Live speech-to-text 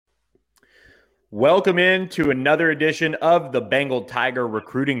Welcome in to another edition of the Bengal Tiger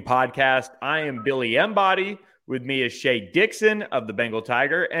Recruiting Podcast. I am Billy Embody. With me is Shay Dixon of the Bengal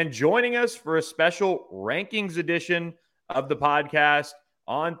Tiger, and joining us for a special rankings edition of the podcast,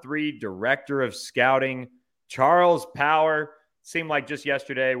 On3 Director of Scouting, Charles Power. Seemed like just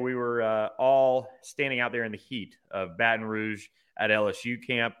yesterday we were all standing out there in the heat of Baton Rouge at LSU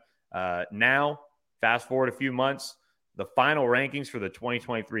camp. Now, fast forward a few months, the final rankings for the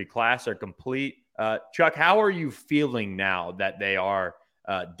 2023 class are complete. Chuck, how are you feeling now that they are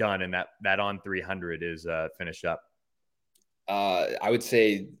done and that on 300 is finished up? I would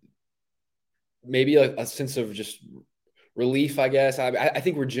say maybe a sense of just relief, I guess. I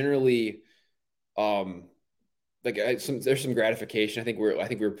think we're generally there's some gratification. I think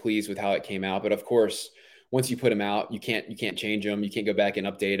we're pleased with how it came out, but of course, once you put them out, you can't change them. You can't go back and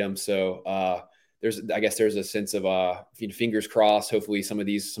update them. So there's a sense of fingers crossed. Hopefully some of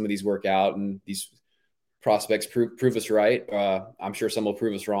these work out and these prospects prove us right. I'm sure some will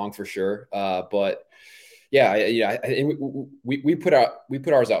prove us wrong for sure. But yeah, we put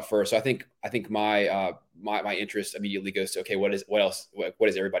ours out first. So I think my interest immediately goes to, okay, what is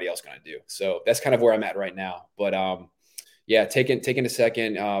everybody else going to do? So that's kind of where I'm at right now. But yeah, taking a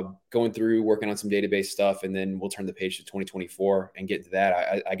second, going through, working on some database stuff, and then we'll turn the page to 2024 and get to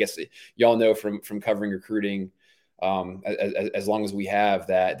that. I guess y'all know from covering recruiting, as long as we have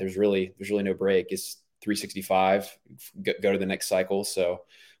that, there's really no break. It's 365, go to the next cycle. So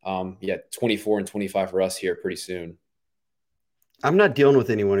yeah, 24 and 25 for us here pretty soon. I'm not dealing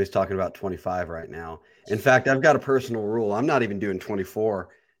with anyone who's talking about 25 right now. In fact, I've got a personal rule. I'm not even doing 24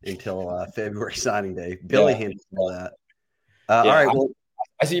 until February signing day. Billy handles all that. All right. Well,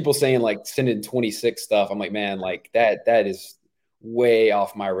 I see people saying like sending 26 stuff. I'm like, man, like that is way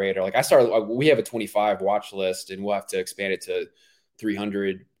off my radar. Like we have a 25 watch list and we'll have to expand it to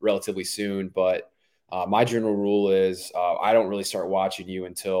 300 relatively soon. But my general rule is I don't really start watching you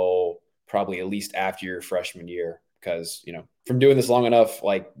until probably at least after your freshman year, because, from doing this long enough,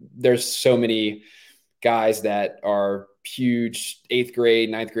 like there's so many guys that are huge 8th grade,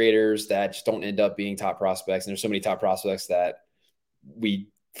 9th graders that just don't end up being top prospects. And there's so many top prospects that we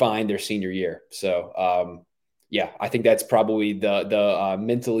find their senior year. So yeah, I think that's probably the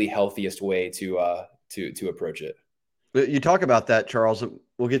mentally healthiest way to approach it. You talk about that, Charles.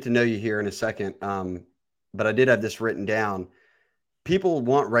 We'll get to know you here in a second. But I did have this written down. People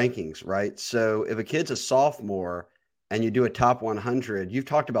want rankings, right? So if a kid's a sophomore and you do a top 100, you've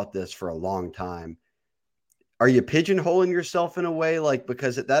talked about this for a long time. Are you pigeonholing yourself in a way? Like,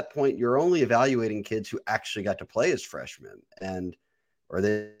 because at that point, you're only evaluating kids who actually got to play as freshmen or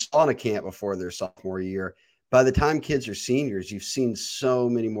they saw in a camp before their sophomore year. By the time kids are seniors, you've seen so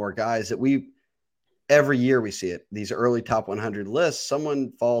many more guys that every year we see it. These early top 100 lists,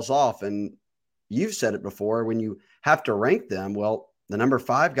 someone falls off, and you've said it before, when you have to rank them, well, the number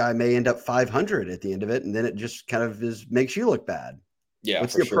 5 guy may end up 500 at the end of it, and then it just kind of makes you look bad. Yeah,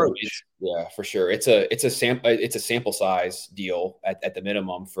 what's the approach? Yeah, for sure. It's a sample size deal at the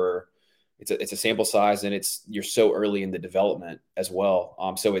minimum. It's a sample size, and you're so early in the development as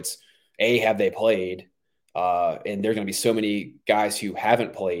well. So it's have they played? And there's going to be so many guys who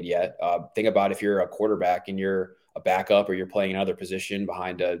haven't played yet. Think about if you're a quarterback and you're a backup or you're playing another position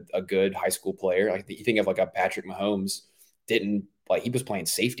behind a good high school player. Like you think of like a Patrick Mahomes, he was playing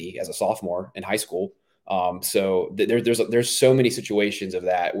safety as a sophomore in high school. So there's so many situations of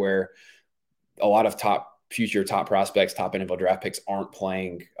that where a lot of future top prospects, top NFL draft picks aren't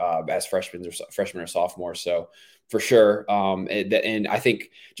playing as freshmen or sophomores. So for sure. And I think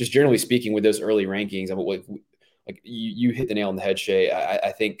just generally speaking with those early rankings, like you hit the nail on the head, Shay.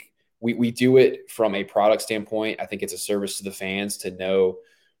 I think we do it from a product standpoint. I think it's a service to the fans to know,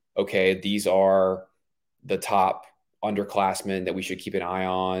 okay, these are the top underclassmen that we should keep an eye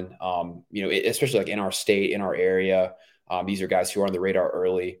on. Especially like in our state, in our area, these are guys who are on the radar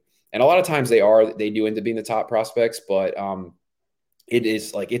early. And a lot of times they do end up being the top prospects, but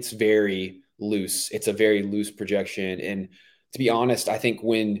it's very loose. It's a very loose projection. And to be honest, I think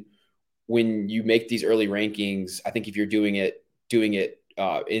when you make these early rankings, I think if you're doing it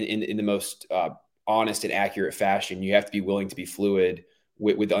in the most honest and accurate fashion, you have to be willing to be fluid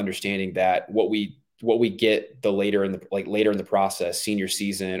with understanding that what we get later in the process, senior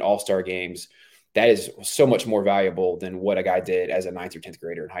season, all-star games, that is so much more valuable than what a guy did as a 9th or 10th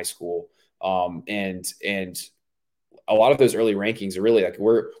grader in high school. And a lot of those early rankings are really like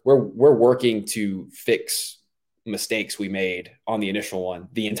we're working to fix mistakes we made on the initial one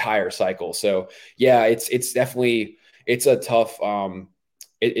the entire cycle. So yeah, it's definitely a tough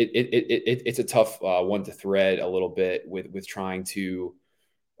it's a tough one to thread a little bit with trying to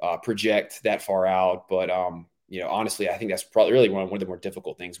project that far out. But honestly, I think that's probably really one of the more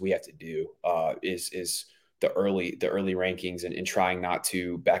difficult things we have to do is the early rankings and trying not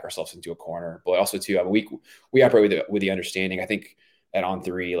to back ourselves into a corner. But also too, I mean, we operate with the understanding. I think at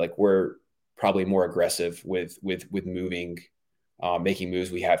On3, like we're probably more aggressive with moving, making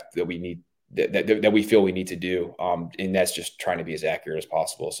moves we have that we need that we feel we need to do, and that's just trying to be as accurate as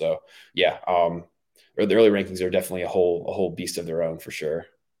possible. So yeah, the early rankings are definitely a whole beast of their own for sure.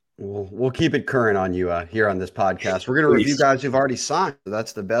 We'll keep it current on you here on this podcast. We're going to review guys who've already signed. So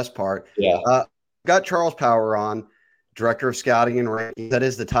that's the best part. Yeah. Got Charles Power on, Director of Scouting and Ranking. That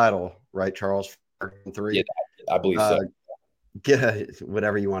is the title, right, Charles? On3? Yeah, I believe so.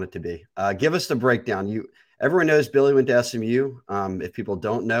 Whatever you want it to be. Give us the breakdown. Everyone knows Billy went to SMU. If people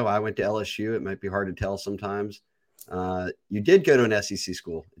don't know, I went to LSU. It might be hard to tell sometimes. You did go to an SEC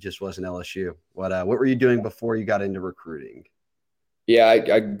school. It just wasn't LSU. What were you doing before you got into recruiting? Yeah,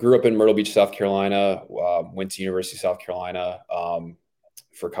 I grew up in Myrtle Beach, South Carolina. Went to University of South Carolina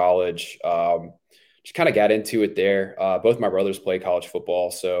for college. Just kind of got into it there. Both my brothers play college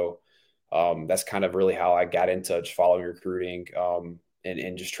football, so that's kind of really how I got into just following recruiting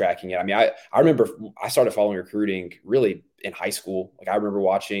and just tracking it. I mean, I remember I started following recruiting really in high school. Like I remember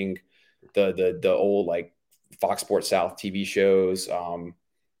watching the old like Fox Sports South TV shows.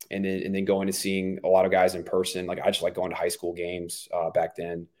 And then going to seeing a lot of guys in person. Like I just like going to high school games back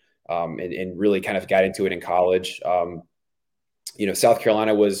then, and really kind of got into it in college. South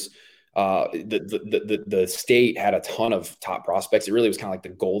Carolina was the state had a ton of top prospects. It really was kind of like the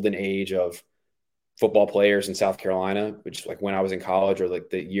golden age of football players in South Carolina, which like when I was in college or like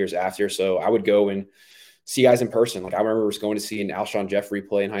the years after. So I would go and see guys in person. Like I remember going to see an Alshon Jeffrey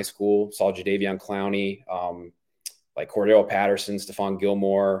play in high school, saw Jadeveon Clowney, like Cordell Patterson, Stephon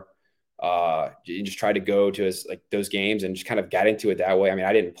Gilmore, and just tried to go to those games and just kind of got into it that way. I mean,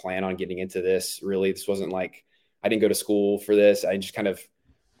 I didn't plan on getting into this really. This wasn't like, I didn't go to school for this. I just kind of,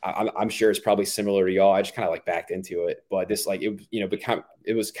 I'm sure it's probably similar to y'all. I just kind of like backed into it, but this, like,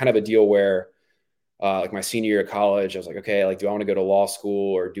 it was kind of a deal where like my senior year of college, I was like, okay, like, do I want to go to law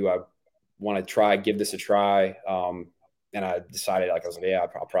school or do I want to give this a try? And I decided, like, I was like, yeah,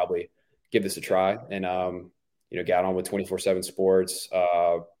 I'll probably give this a try. And, got on with 24/7 Sports,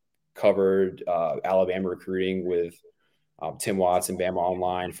 covered Alabama recruiting with Tim Watts and Bama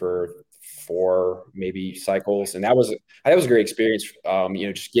Online for 4 maybe cycles, and that was a great experience.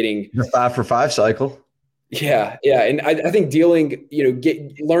 Just getting the 5 for 5 cycle. Yeah, and I think learning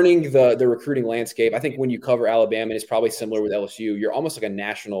the recruiting landscape. I think when you cover Alabama, it's probably similar with LSU. You're almost like a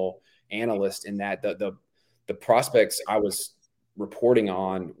national analyst in that the prospects I was reporting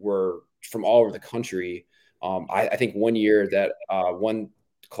on were from all over the country. I think one year that one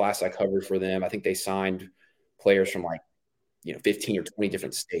class I covered for them, I think they signed players from like 15 or 20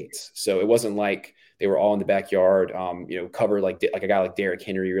 different states. So it wasn't like they were all in the backyard. Covered like a guy like Derrick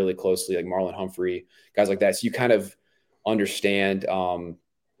Henry really closely, like Marlon Humphrey, guys like that. So you kind of understand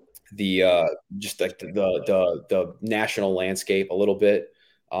just like the national landscape a little bit.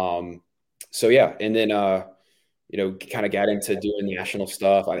 So yeah, and then kind of got into doing national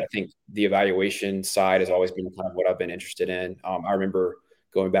stuff. I think the evaluation side has always been kind of what I've been interested in. I remember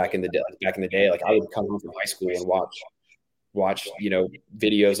going back in the day, like I would come home from high school and watch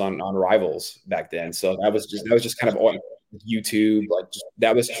videos on rivals back then. So that was just kind of on YouTube, like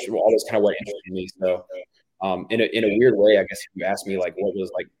that was always kind of what interested me. So in a weird way, I guess if you asked me like what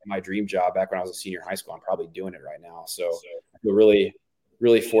was like my dream job back when I was a senior in high school, I'm probably doing it right now. So I feel really,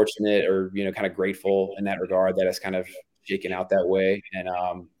 really fortunate or kind of grateful in that regard that it's kind of shaken out that way. And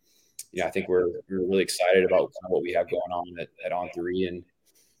I think we're really excited about kind of what we have going on at On3, and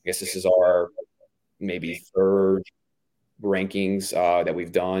I guess this is our maybe third rankings that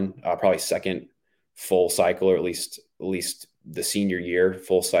we've done, probably second full cycle, or at least the senior year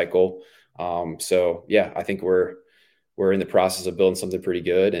full cycle. So yeah, I think we're in the process of building something pretty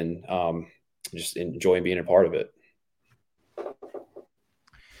good, and just enjoying being a part of it.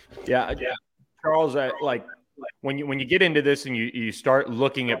 Yeah. Charles, like when you get into this and you start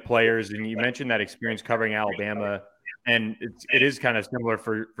looking at players, and you mentioned that experience covering Alabama, and it is kind of similar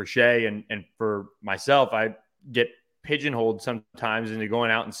for Shay and for myself. I get pigeonholed sometimes into going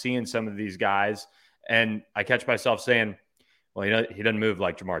out and seeing some of these guys, and I catch myself saying, well, he doesn't move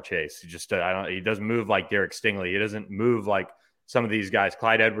like Jamar Chase. He doesn't move like Derek Stingley. He doesn't move like some of these guys,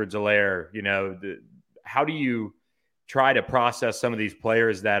 Clyde Edwards-Helaire. How do you try to process some of these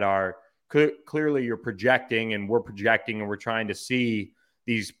players that are clearly you're projecting and we're projecting, and we're trying to see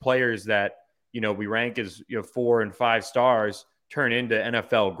these players that we rank as 4 and 5 stars turn into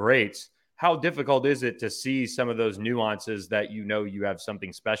NFL greats? how difficult is it to see some of those nuances that you have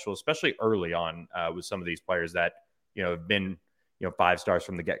something special, especially early on with some of these players that have been 5 stars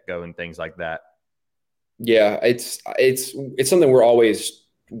from the get-go and things like that? Yeah, it's something we're always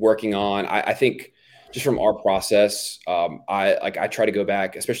working on. I think just from our process, I try to go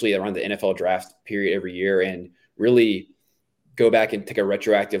back, especially around the NFL draft period every year, and really go back and take a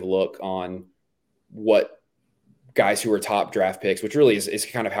retroactive look on what guys who are top draft picks, which really is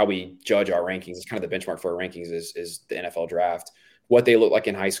kind of how we judge our rankings. It's kind of the benchmark for our rankings is the NFL draft, what they look like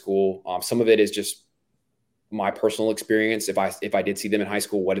in high school. Some of it is just my personal experience. If I did see them in high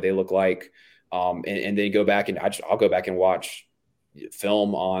school, what do they look like? And then go back and I'll go back and watch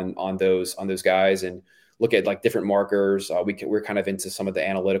film on those guys and look at like different markers. We're kind of into some of the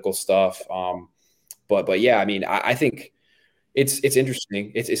analytical stuff. But yeah, I mean, I think it's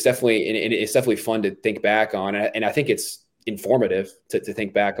interesting. It's definitely, and it's definitely fun to think back on. And I think it's informative to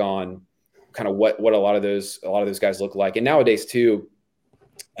think back on kind of what a lot of those guys look like. And nowadays too,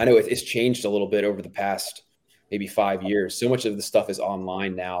 I know it's changed a little bit over the past maybe 5 years. So much of the stuff is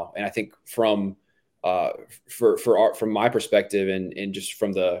online now. And I think from my perspective and just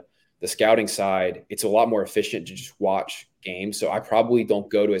from the scouting side, it's a lot more efficient to just watch games. So I probably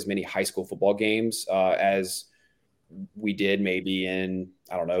don't go to as many high school football games as we did maybe in,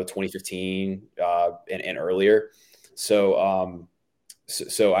 I don't know, 2015 and earlier. So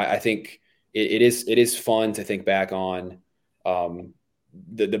I think it is fun to think back on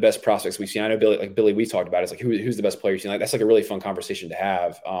the best prospects we've seen. I know Billy, we talked about it. It's like, who's the best player you've seen? Like, that's like a really fun conversation to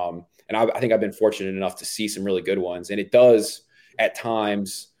have. And I think I've been fortunate enough to see some really good ones. And it does at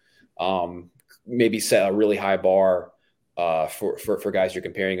times maybe set a really high bar for guys you're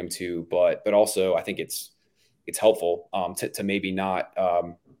comparing them to. But also I think it's helpful to maybe not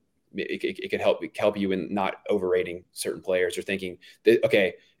it could help you in not overrating certain players or thinking that,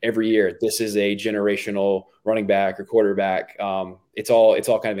 okay, every year this is a generational running back or quarterback. It's all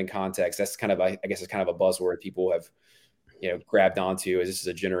kind of in context. That's kind of, I guess it's kind of a buzzword people have grabbed onto, as this is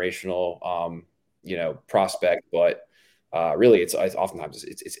a generational prospect, but really it's oftentimes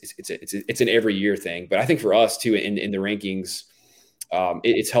it's an every year thing. But I think for us too in the rankings,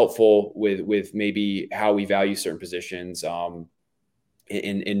 it's helpful with maybe how we value certain positions,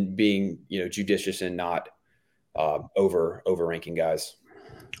 in being judicious and not over ranking guys.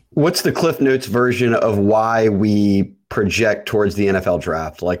 What's the Cliff Notes version of why we project towards the NFL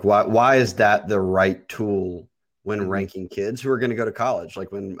draft? Like why is that the right tool when ranking kids who are going to go to college? Like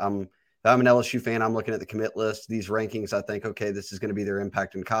if I'm an LSU fan, I'm looking at the commit list, these rankings, I think, okay, this is going to be their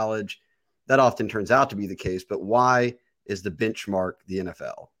impact in college. That often turns out to be the case, but why is the benchmark the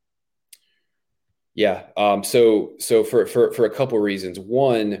NFL? Yeah. So for a couple of reasons.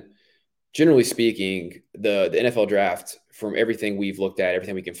 One, generally speaking, the NFL draft, from everything we've looked at,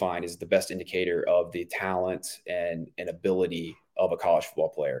 everything we can find, is the best indicator of the talent and ability of a college football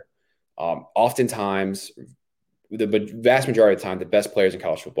player. Oftentimes, the vast majority of the time, the best players in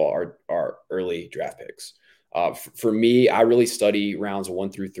college football are early draft picks. For me, I really study rounds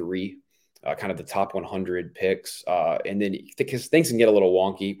 1 through 3. Kind of the top 100 picks. And then because things can get a little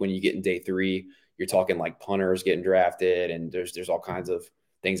wonky when you get in day 3, you're talking like punters getting drafted, and there's all kinds of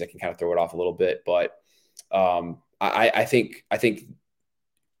things that can kind of throw it off a little bit. But I think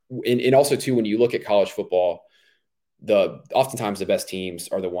and also too, when you look at college football, oftentimes the best teams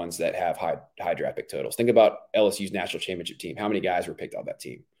are the ones that have high draft pick totals. Think about LSU's national championship team. How many guys were picked on that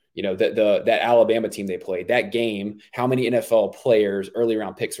team? That Alabama team they played, that game, how many NFL players, early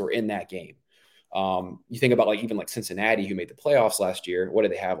round picks, were in that game? You think about even Cincinnati, who made the playoffs last year. What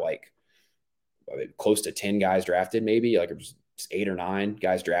did they have? Close to 10 guys drafted, maybe it was 8 or 9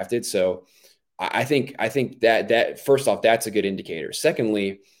 guys drafted. So I think that first off, that's a good indicator.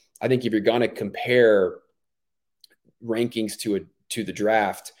 Secondly, I think if you're going to compare rankings to the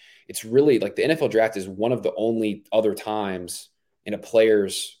draft, it's really like the NFL draft is one of the only other times in a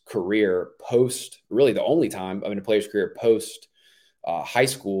player's career really the only time in a player's career post high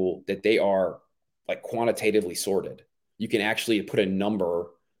school that they are quantitatively sorted. You can actually put a number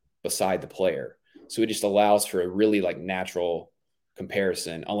beside the player. So it just allows for a really natural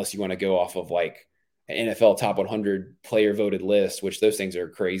comparison, unless you want to go off of an NFL top 100 player voted list, which those things are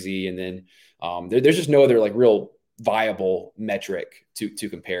crazy. And then there's just no other real viable metric to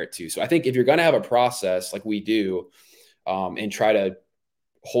compare it to. So I think if you're going to have a process like we do, and try to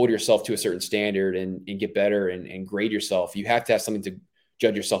hold yourself to a certain standard and get better and grade yourself, you have to have something to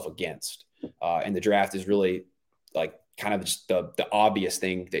judge yourself against. And the draft is really kind of just the obvious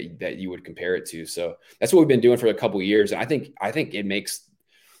thing that you would compare it to. So that's what we've been doing for a couple of years. And I think it makes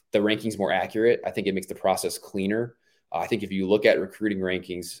the rankings more accurate. I think it makes the process cleaner. I think if you look at recruiting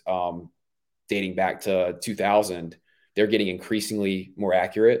rankings, dating back to 2000, they're getting increasingly more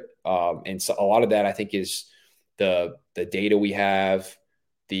accurate. And so a lot of that, I think, is the data we have,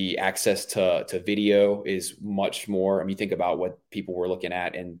 the access to video is much more. I mean, think about what people were looking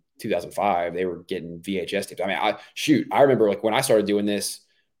at in 2005. They were getting VHS tapes. I mean, I remember like when I started doing this,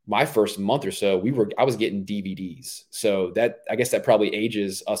 my first month or so, I was getting DVDs. So that, I guess that probably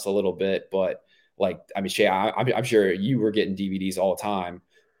ages us a little bit, but like, I mean, Shay, I'm sure you were getting DVDs all the time,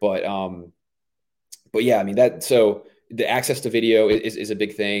 but yeah, I mean so the access to video is a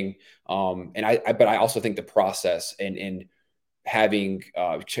big thing. But I also think the process and having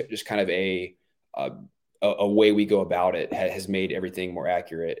just kind of a way we go about it has made everything more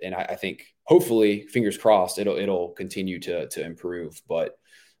accurate. And I think hopefully, fingers crossed, it'll continue to improve. But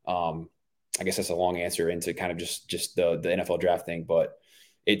I guess that's a long answer into kind of just the NFL draft thing. But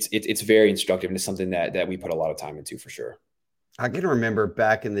it's very instructive, and it's something that we put a lot of time into for sure. I can remember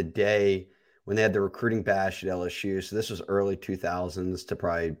back in the day when they had the recruiting bash at LSU. So this was early 2000s to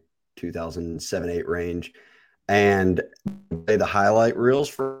probably 2007, 8 range. And the highlight reels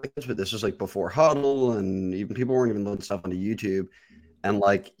for kids, but this was like before Huddle, and even people weren't even loading stuff onto YouTube. And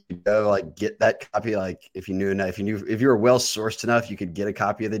like you go like get that copy, like if you were well sourced enough, you could get a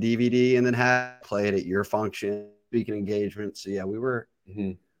copy of the DVD and then play it at your function, speaking engagement. So yeah, we were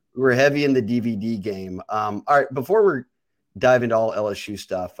heavy in the DVD game. All right, before we dive into all LSU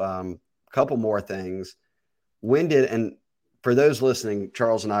stuff, a couple more things. And for those listening,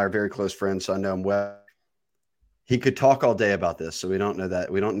 Charles and I are very close friends, so I know him well. He could talk all day about this, so we don't know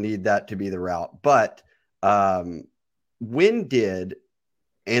that. We don't need that to be the route. But when did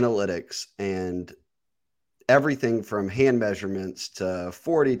analytics and everything from hand measurements to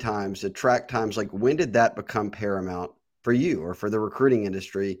 40 times to track times, like when did that become paramount for you or for the recruiting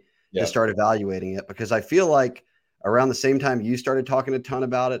industry to start evaluating it? Because I feel like around the same time you started talking a ton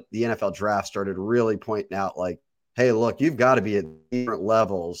about it, the NFL draft started really pointing out like, hey, look, you've got to be at different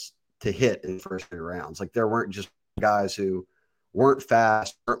levels to hit in the first 3 rounds. Like there weren't just guys who weren't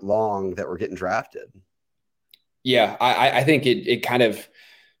fast, weren't long that were getting drafted. Yeah, I think it kind of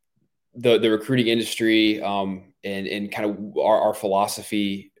the recruiting industry and kind of our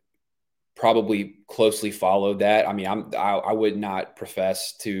philosophy probably closely followed that. I mean, I would not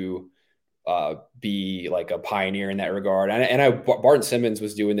profess to be like a pioneer in that regard. And Barton Simmons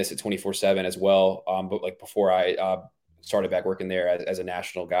was doing this at 24/7 as well. But like before I started back working there as a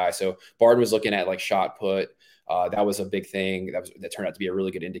national guy. So Barton was looking at like shot put. That was a big thing. That turned out to be a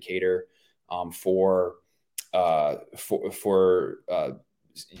really good indicator for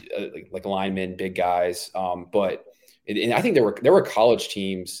like linemen, big guys. And I think there were college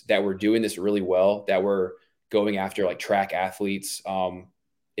teams that were doing this really well, that were going after like track athletes.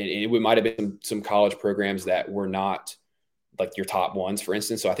 It might have been some college programs that were not like your top ones, for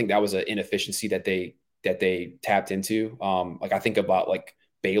instance. So I think that was an inefficiency that they tapped into. Like I think about like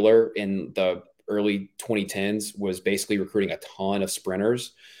Baylor in the early 2010s was basically recruiting a ton of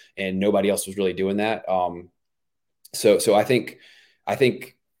sprinters, and nobody else was really doing that. So I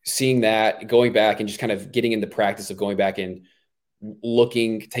think seeing that, going back and just kind of getting in the practice of going back and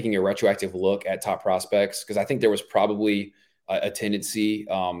taking a retroactive look at top prospects, because I think there was probably a tendency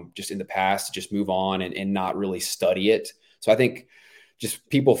just in the past to just move on and not really study it. So I think just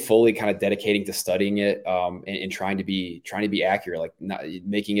people fully kind of dedicating to studying it and trying to be accurate, like not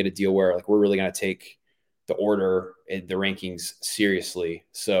making it a deal where like we're really going to take the order and the rankings seriously.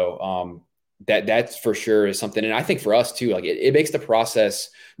 So that's for sure is something. And I think for us too, like it makes the process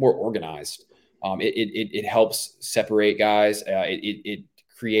more organized. It helps separate guys. It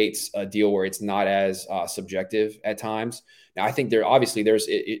creates a deal where it's not as subjective at times. Now, I think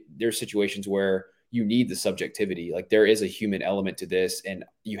there's situations where you need the subjectivity. Like there is a human element to this, and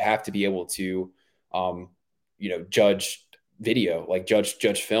you have to be able to, judge video, like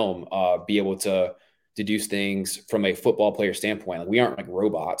judge film, be able to deduce things from a football player standpoint. Like we aren't like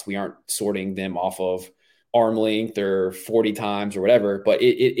robots. We aren't sorting them off of arm length or 40 times or whatever, but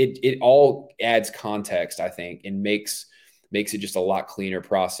it all adds context, I think, and makes it just a lot cleaner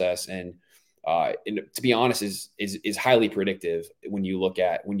process. And to be honest, is highly predictive when you look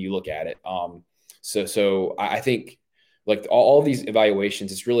at it. So I think like all these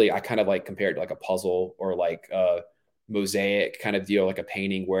evaluations, it's really, I kind of like compared to like a puzzle or like a mosaic kind of deal, like a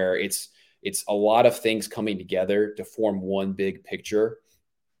painting where it's a lot of things coming together to form one big picture.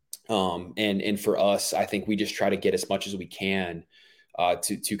 And for us, I think we just try to get as much as we can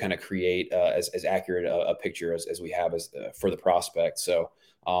to kind of create as accurate a picture as we have for the prospect. So,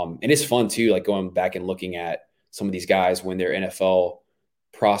 and it's fun too, like going back and looking at some of these guys when they're NFL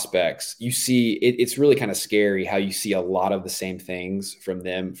prospects. You see, it's really kind of scary how you see a lot of the same things from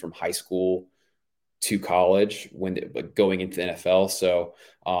them from high school to college when going into the NFL. So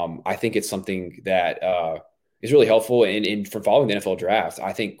I think it's something that is really helpful. And from following the NFL draft,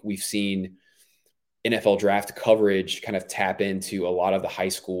 I think we've seen NFL draft coverage kind of tap into a lot of the high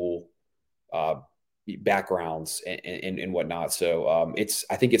school uh, backgrounds and whatnot. So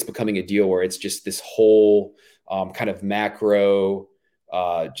I think it's becoming a deal where it's just this whole kind of macro,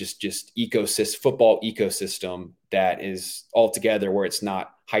 just ecosystem, football ecosystem that is all together, where it's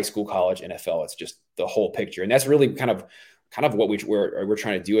not high school, college, NFL. It's just the whole picture, and that's really kind of what we're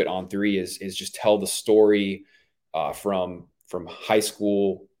trying to do at On3 is just tell the story from high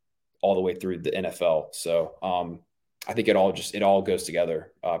school all the way through the NFL. So I think it all goes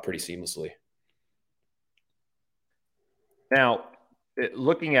together pretty seamlessly. Now,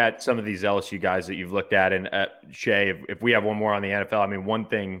 looking at some of these LSU guys that you've looked at, and Shay, if we have one more on the NFL, I mean, one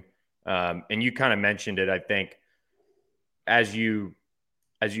thing, and you kind of mentioned it, I think, as you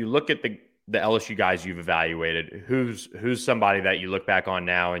look at the LSU guys you've evaluated, who's somebody that you look back on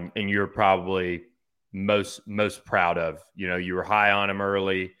now and you're probably most proud of? You know, you were high on them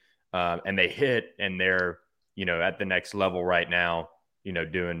early, and they hit, and they're, you know, at the next level right now, you know,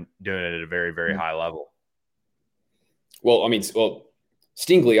 doing it at a very, very high level. Well, I mean,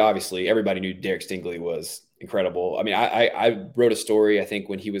 Stingley, obviously, everybody knew Derek Stingley was incredible. I mean, I wrote a story, I think,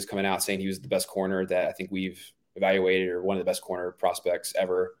 when he was coming out saying he was the best corner that I think we've evaluated, or one of the best corner prospects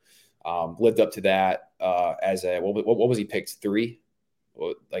ever. Lived up to that as a what was he picked? 3?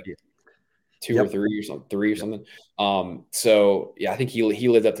 Like 2 or 3 or something, 3 or something. So yeah, I think he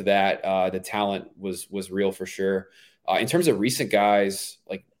lived up to that. The talent was real for sure. In terms of recent guys,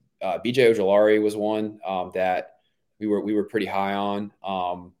 like BJ Ojolari was one that we were pretty high on.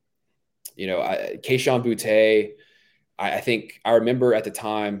 You know, Keyshawn Boutte, I think I remember at the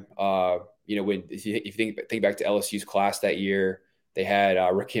time, you know, when if you think back to LSU's class that year, they had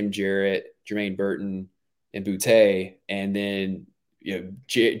Rakim Jarrett, Jermaine Burton, and Boutte, and then, you know,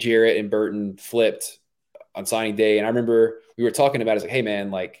 Jarrett and Burton flipped on signing day. And I remember we were talking about it, like, hey man,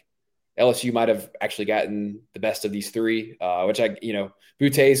 like LSU might have actually gotten the best of these 3, which you know,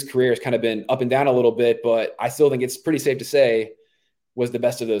 Boutte's career has kind of been up and down a little bit, but I still think it's pretty safe to say was the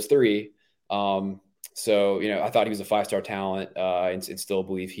best of those 3. So, you know, I thought he was a 5-star talent, and still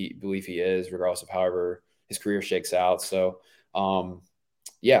believe he is, regardless of however his career shakes out. So,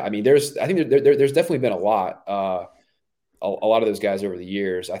 yeah, I mean, I think there's definitely been a lot of those guys over the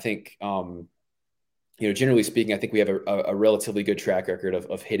years. I think, you know, generally speaking, I think we have a relatively good track record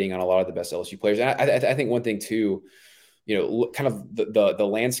of hitting on a lot of the best LSU players. And I think one thing too, you know, kind of the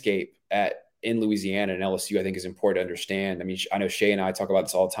landscape in Louisiana and LSU, I think is important to understand. I mean, I know Shay and I talk about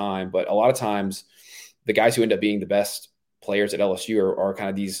this all the time, but a lot of times the guys who end up being the best players at LSU are kind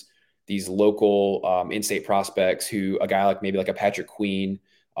of these local in-state prospects who a guy like maybe like a Patrick Queen,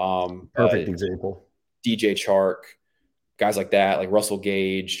 perfect example, DJ Chark, guys like that, like Russell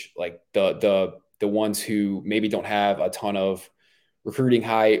Gage, like the ones who maybe don't have a ton of recruiting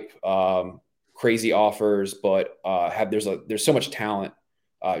hype, crazy offers, but there's so much talent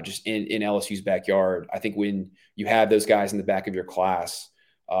just in LSU's backyard. I think when you have those guys in the back of your class,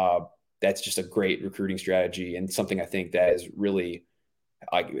 that's just a great recruiting strategy, and something I think that is really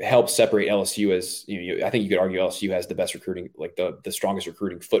helps separate LSU as, you know, I think you could argue LSU has the best recruiting, like the strongest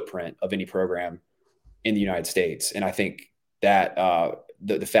recruiting footprint of any program in the United States. And I think that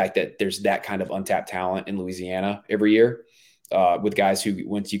the fact that there's that kind of untapped talent in Louisiana every year, with guys who,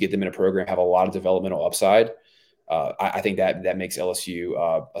 once you get them in a program, have a lot of developmental upside. I think that makes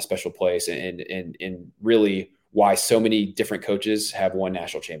LSU a special place, and really why so many different coaches have won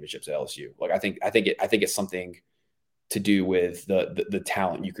national championships at LSU. Like I think it's something to do with the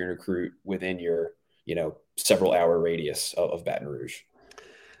talent you can recruit within your, you know, several hour radius of Baton Rouge.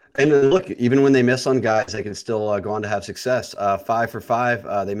 And look, even when they miss on guys, they can still go on to have success. 5 for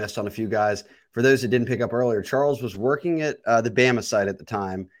 5. They missed on a few guys. For those that didn't pick up earlier, Charles was working at the Bama site at the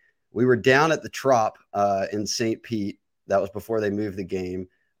time. We were down at the Trop in St. Pete. That was before they moved the game.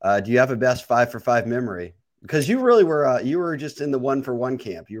 Do you have a best 5 for 5 memory? Because you really were you were just in the 1-for-1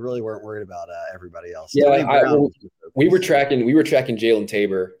 camp. You really weren't worried about everybody else. Yeah, we were tracking Jalen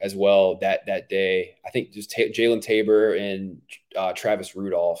Tabor as well that day. I think just Jalen Tabor and Travis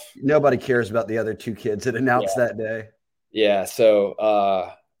Rudolph. Nobody cares about the other 2 kids that announced that day. Yeah, so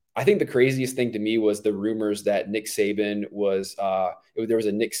I think the craziest thing to me was the rumors that Nick Saban there was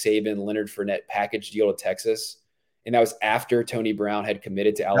a Nick Saban Leonard Fournette package deal to Texas, and that was after Tony Brown had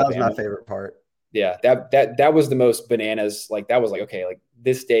committed to Alabama. That was my favorite part. Yeah, that was the most bananas. Like that was like, okay, like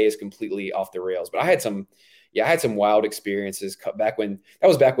this day is completely off the rails. But I had some wild experiences back when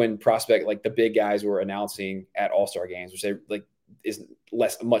prospect, like the big guys were announcing at All-Star games, which they like is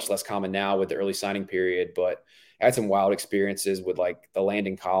much less common now with the early signing period. But I had some wild experiences with like the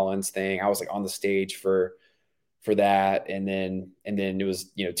Landon Collins thing. I was like on the stage for that, and then it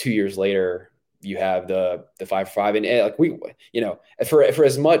was 2 years later you have the 5-for-5, and like we for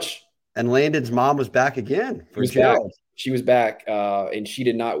as much. And Landon's mom was back again for Gerald. She was back, and she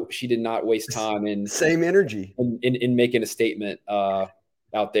did not waste time in same energy in making a statement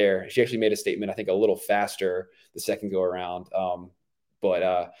out there. She actually made a statement, I think, a little faster the second go around. But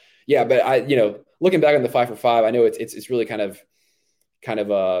I, looking back on the 5-for-5, I know it's really kind of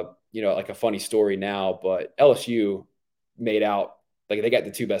like a funny story now, but LSU made out like they got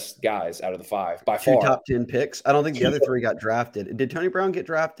the two best guys out of the 5 by far. 2 top 10 picks. I don't think the other 3 got drafted. Did Tony Brown get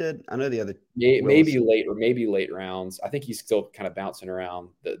drafted? I know the other maybe late rounds. I think he's still kind of bouncing around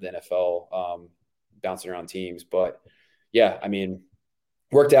the NFL, bouncing around teams. But yeah, I mean,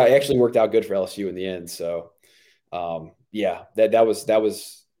 worked out good for LSU in the end. So yeah, that was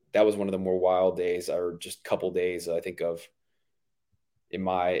one of the more wild days, or just couple days I think of in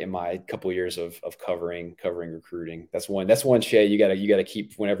my couple of years of covering recruiting. That's one Shay, you gotta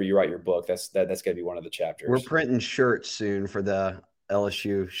keep whenever you write your book. That's gotta be one of the chapters. We're printing shirts soon for the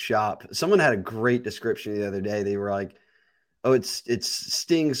LSU shop. Someone had a great description the other day. They were like, oh, it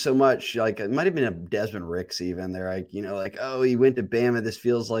stings so much. Like, it might have been a Desmond Ricks even. They're like, like, oh, he went to Bama. This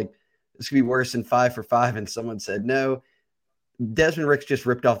feels like this could be worse than 5-for-5. And someone said, no, Desmond Ricks just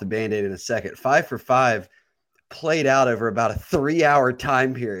ripped off the Band-Aid in a second. 5-for-5 played out over about a 3-hour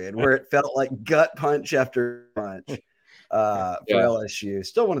time period where it felt like gut punch after punch for LSU.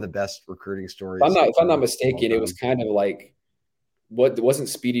 Still one of the best recruiting stories. If I'm not mistaken, it was kind of like, wasn't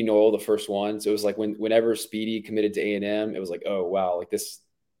Speedy Noel the first one? So it was like whenever Speedy committed to A&M, it was like, oh wow, like this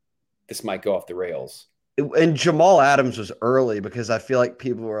might go off the rails. And Jamal Adams was early because I feel like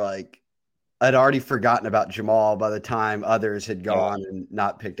people were like, I'd already forgotten about Jamal by the time others had gone and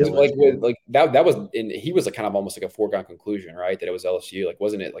not picked LSU. That was, and he was kind of almost like a foregone conclusion, right? That it was LSU. Like,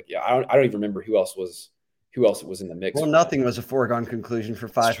 wasn't it? Like, yeah, I don't even remember who else was in the mix. Well, nothing was a foregone conclusion for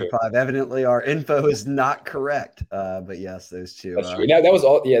 5-for-5. Evidently, our info is not correct. But yes, those two. That's true. Now that was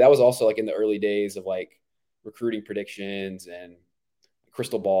all. Yeah, that was also like in the early days of like recruiting predictions and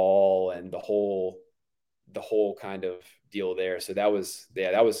crystal ball and the whole kind of deal there. So that was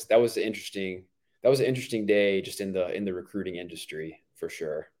an interesting day just in the recruiting industry for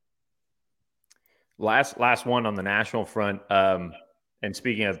sure. Last one on the national front. And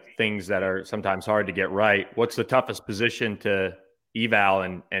speaking of things that are sometimes hard to get right, what's the toughest position to eval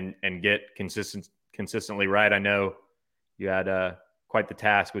and get consistently right? I know you had quite the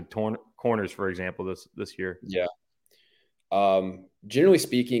task with corners, for example, this year. Yeah. Generally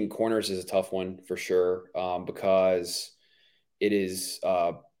speaking, corners is a tough one for sure, because it is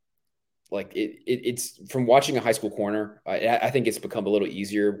it's from watching a high school corner. I think it's become a little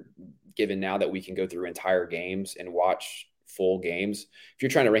easier given now that we can go through entire games and watch full games. If you're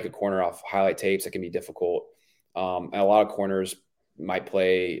trying to rank a corner off highlight tapes, it can be difficult. And a lot of corners might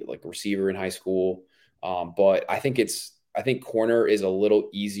play like receiver in high school, but I think corner is a little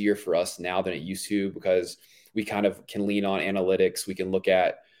easier for us now than it used to, because we kind of can lean on analytics. We can look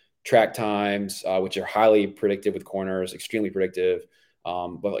at track times, which are highly predictive with corners, extremely predictive.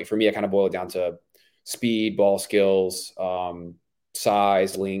 But like for me, I kind of boil it down to speed, ball skills,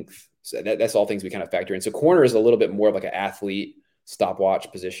 size, length. So that's all things we kind of factor in. So corner is a little bit more of like an athlete stopwatch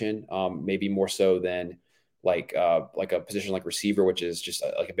position, maybe more so than like a position like receiver, which is just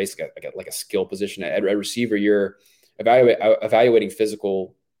basically a skill position. At receiver, you're evaluating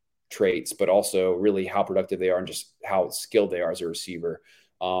physical traits, but also really how productive they are and just how skilled they are as a receiver.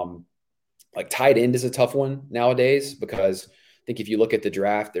 Like tight end is a tough one nowadays, because I think if you look at the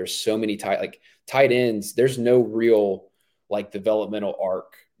draft, there's so many tight ends. There's no real like developmental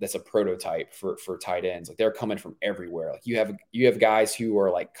arc that's a prototype for tight ends. Like they're coming from everywhere. Like you have guys who are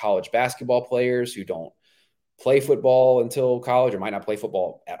like college basketball players who don't play football until college or might not play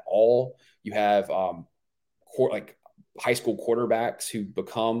football at all. You have like high school quarterbacks who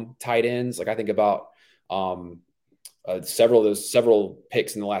become tight ends. Like I think about several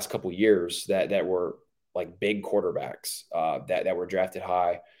picks in the last couple of years that were like big quarterbacks that were drafted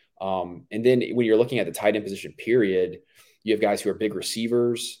high. And then when you're looking at the tight end position period, you have guys who are big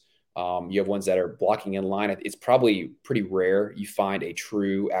receivers. You have ones that are blocking in line. It's probably pretty rare you find a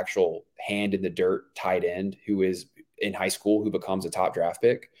true actual hand in the dirt tight end who is in high school who becomes a top draft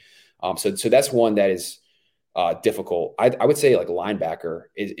pick. So that's one that is difficult. I would say like linebacker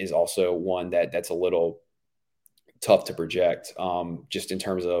is also one that's a little tough to project, just in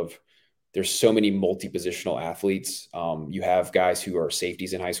terms of there's so many multi-positional athletes. You have guys who are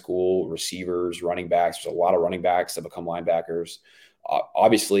safeties in high school, receivers, running backs. There's a lot of running backs that become linebackers.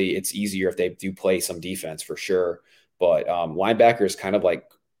 Obviously, it's easier if they do play some defense for sure. But linebacker is kind of like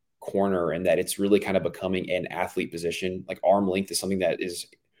corner in that it's really kind of becoming an athlete position. Like arm length is something that is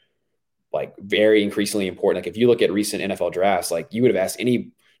like very increasingly important. Like if you look at recent NFL drafts, like you would have asked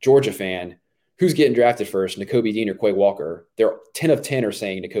any Georgia fan who's getting drafted first, Nakobe Dean or Quay Walker. They're 10 of 10 are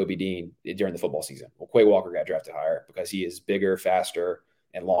saying Nakobe Dean during the football season. Well, Quay Walker got drafted higher because he is bigger, faster,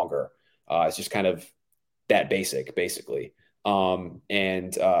 and longer. It's just kind of that basic, basically. So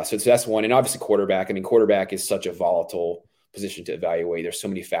that's one. And obviously quarterback. I mean, quarterback is such a volatile position to evaluate. There's so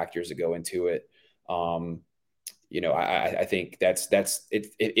many factors that go into it. I think that's it.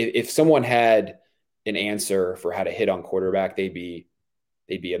 If someone had an answer for how to hit on quarterback, they'd be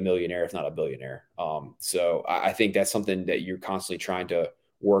a millionaire, if not a billionaire. So I think that's something that you're constantly trying to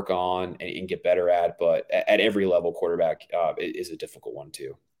work on and get better at. But at every level, quarterback is a difficult one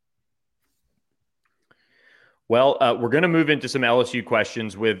too. Well, we're going to move into some LSU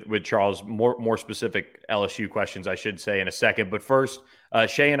questions with Charles, more specific LSU questions, I should say, in a second. But first,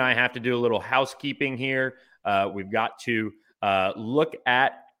 Shay and I have to do a little housekeeping here. We've got to look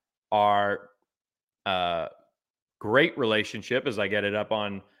at our great relationship, as I get it up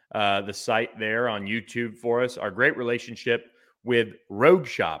on the site there on YouTube for us, our great relationship with Rogue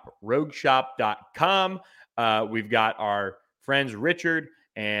Shop, rogueshop.com. We've got our friends Richard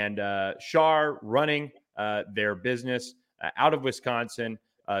and Shar running their business out of Wisconsin,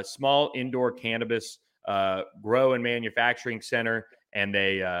 a small indoor cannabis grow and manufacturing center. And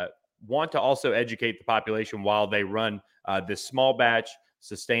they want to also educate the population while they run this small batch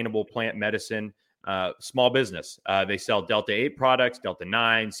sustainable plant medicine small business. They sell Delta 8 products, Delta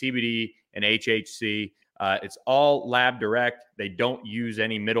 9, CBD, and HHC. It's all lab direct. They don't use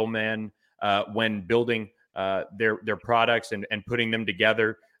any middlemen when building their products and putting them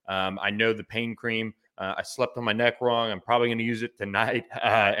together. I know the pain cream, I slept on my neck wrong. I'm probably going to use it tonight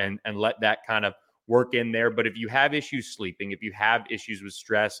and let that kind of work in there. But if you have issues sleeping, if you have issues with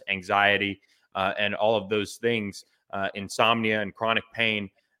stress, anxiety, and all of those things, insomnia and chronic pain,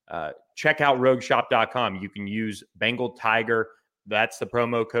 check out rogueshop.com. You can use Bengal Tiger. That's the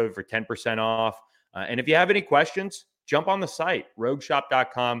promo code for 10% off. And if you have any questions, jump on the site,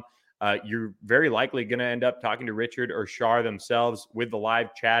 rogueshop.com. You're very likely going to end up talking to Richard or Shar themselves with the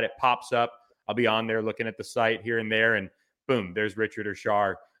live chat. It pops up. I'll be on there looking at the site here and there, and boom, there's Richard or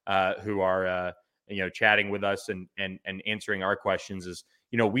Shar who are chatting with us and answering our questions. As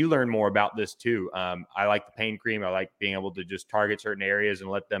we learn more about this too. I like the pain cream. I like being able to just target certain areas and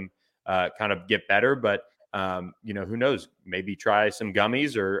let them kind of get better. But who knows? Maybe try some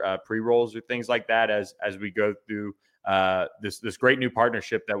gummies or pre-rolls or things like that as we go through this great new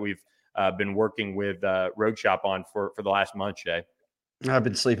partnership that we've been working with Rogue Shop on for the last month, Shay. I've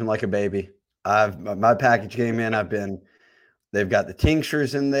been sleeping like a baby. My package came in. They've got the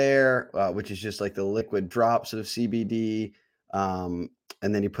tinctures in there, which is just like the liquid drops of CBD. And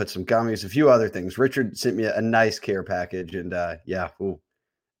then you put some gummies, a few other things. Richard sent me a nice care package, and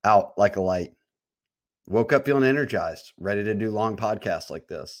out like a light. Woke up feeling energized, ready to do long podcasts like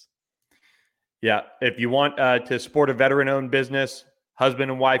this. Yeah. If you want to support a veteran-owned business, husband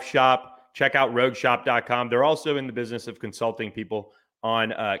and wife shop, check out rogueshop.com. They're also in the business of consulting people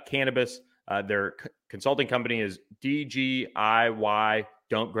on cannabis. Their consulting company is DGIY,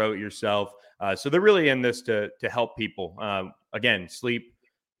 Don't Grow It Yourself. So they're really in this to help people. Again, sleep,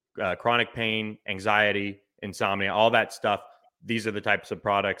 chronic pain, anxiety, insomnia, all that stuff. These are the types of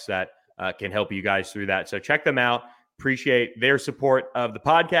products that can help you guys through that. So check them out. Appreciate their support of the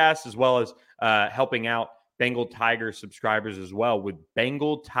podcast, as well as helping out Bengal Tiger subscribers as well with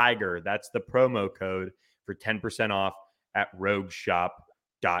Bengal Tiger. That's the promo code for 10% off at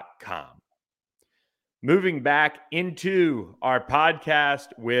rogueshop.com. Moving back into our podcast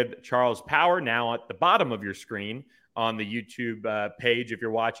with Charles Power, now at the bottom of your screen on the YouTube page if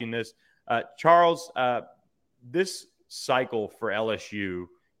you're watching this. Charles, this cycle for LSU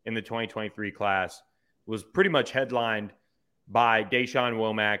in the 2023 class was pretty much headlined by Deshaun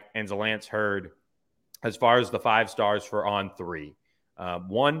Womack and Zalance Hurd as far as the 5 stars for On3.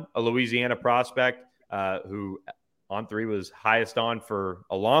 One, a Louisiana prospect who On3 was highest on for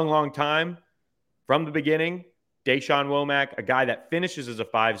a long, long time. From the beginning, Deshaun Womack, a guy that finishes as a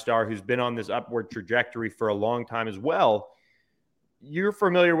 5-star who's been on this upward trajectory for a long time as well. You're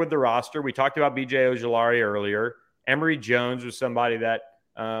familiar with the roster. We talked about B.J. Ojulari earlier. Emory Jones was somebody that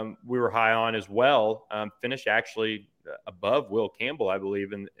we were high on as well. Finished actually above Will Campbell, I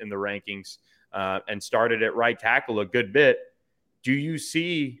believe, in the rankings and started at right tackle a good bit. Do you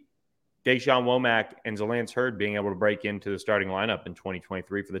see Deshaun Womack and Zalance Hurd being able to break into the starting lineup in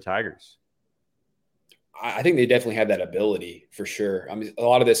 2023 for the Tigers? I think they definitely have that ability for sure. I mean, a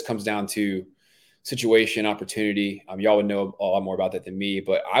lot of this comes down to situation, opportunity. Y'all would know a lot more about that than me,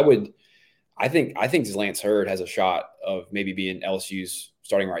 but I think Lance Hurd has a shot of maybe being LSU's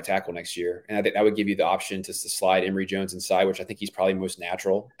starting right tackle next year, and I think that would give you the option to slide Emory Jones inside, which I think he's probably most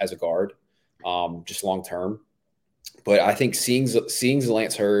natural as a guard, just long term. But I think seeing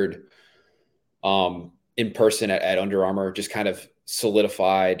Lance Hurd in person at Under Armour just kind of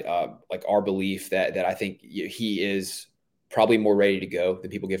solidified like our belief that I think he is probably more ready to go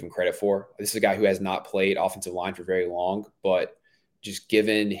than people give him credit for. This is a guy who has not played offensive line for very long, but just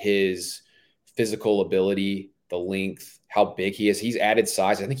given his physical ability, the length, how big he is, he's added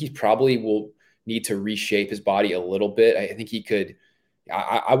size. I think he probably will need to reshape his body a little bit. I think he could.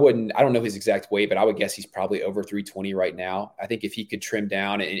 I don't know his exact weight, but I would guess he's probably over 320 right now. I think if he could trim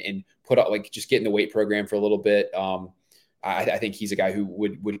down and put out, like, just get in the weight program for a little bit, I think he's a guy who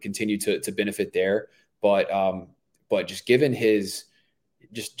would continue to benefit there. But just given his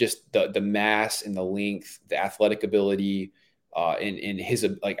just the mass and the length, the athletic ability, and his,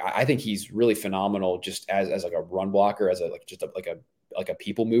 like, I think he's really phenomenal just as like a run blocker, as a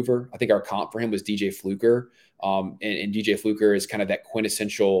people mover. I think our comp for him was DJ Fluker. And DJ Fluker is kind of that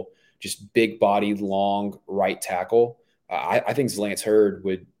quintessential, just big bodied, long right tackle. I think Lance Hurd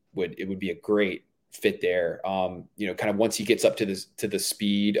would be a great fit there. Kind of once he gets up to the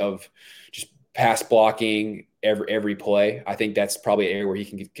speed of just pass blocking every play, I think that's probably an area where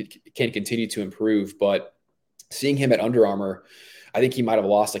he can continue to improve. But seeing him at Under Armour, I think he might have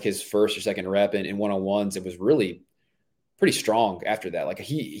lost like his first or second rep in one-on-ones. It was really pretty strong after that. Like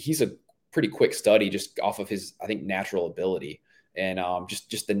he's a pretty quick study just off of his, I think, natural ability, and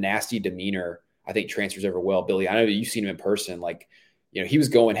just the nasty demeanor, I think, transfers over well. Billy, I know you've seen him in person. Like, he was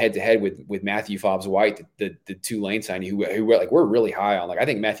going head to head with Matthew Fobbs White, the Tulane signee, who we're really high on. Like, I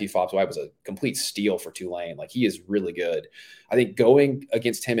think Matthew Fobbs White was a complete steal for Tulane. Like, he is really good. I think going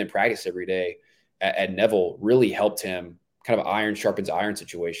against him in practice every day at Neville really helped him, kind of iron sharpens iron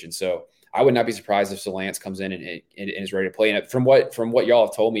situation. So I would not be surprised if Zalance comes in and is ready to play. And from what y'all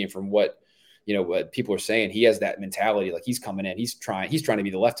have told me, and from what people are saying, he has that mentality. Like, he's coming in, he's trying to be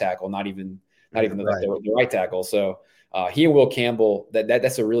the left tackle, not even the right tackle. So he and Will Campbell,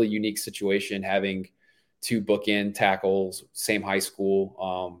 that's a really unique situation, having two bookend tackles, same high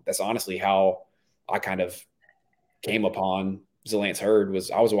school. That's honestly how I kind of came upon Zalance Hurd.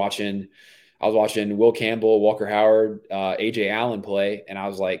 I was watching Will Campbell, Walker Howard, AJ Allen play, and I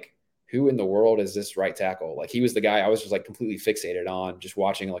was like, who in the world is this right tackle? Like, he was the guy I was just like completely fixated on, just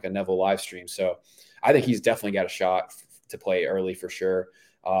watching like a Neville live stream. So I think he's definitely got a shot to play early for sure.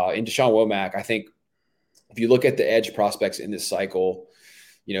 And Deshaun Womack, I think if you look at the edge prospects in this cycle,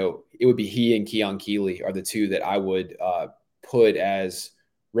 it would be he and Keon Keeley are the two that I would put as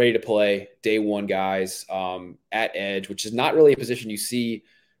ready to play day one guys at edge, which is not really a position you see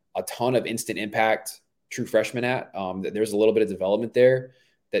a ton of instant impact true freshmen at. There's a little bit of development there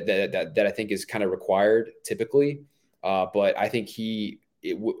that I think is kind of required typically. But I think he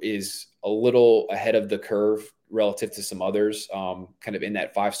is a little ahead of the curve relative to some others, kind of in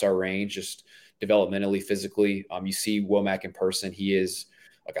that 5-star range, just developmentally, physically. You see Womack in person, he is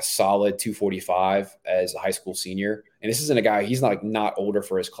like a solid 245 as a high school senior. And this isn't a guy, he's not older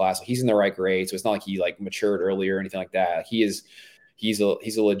for his class. Like, he's in the right grade. So it's not like he like matured earlier or anything like that. He's a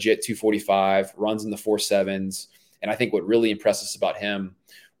legit 245, runs in the 4.7s. And I think what really impressed us about him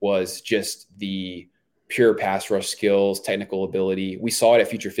was just the pure pass rush skills, technical ability. We saw it at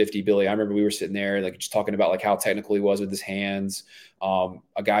Future 50, Billy. I remember we were sitting there like just talking about like how technical he was with his hands.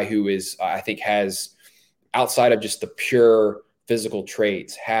 A guy who is, I think, has, outside of just the pure physical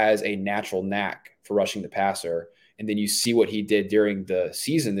traits, has a natural knack for rushing the passer. And then you see what he did during the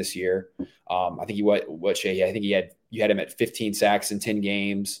season this year. I think you had him at 15 sacks in 10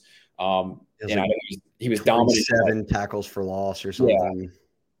 games. And I know he was dominant. 7 tackles for loss or something.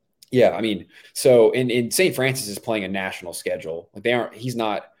 Yeah. I mean, so in St. Francis is playing a national schedule. Like, he's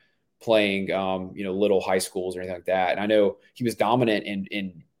not playing, little high schools or anything like that. And I know he was dominant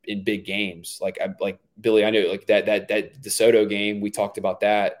in big games. Like Billy, I know like that DeSoto game, we talked about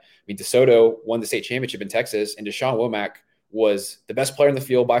that. I mean, DeSoto won the state championship in Texas, and Deshaun Womack was the best player in the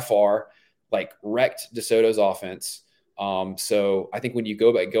field by far, like wrecked DeSoto's offense. So I think when you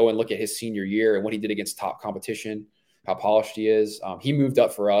go and look at his senior year and what he did against top competition, how polished he is, he moved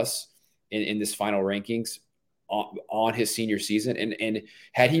up for us in this final rankings on his senior season. And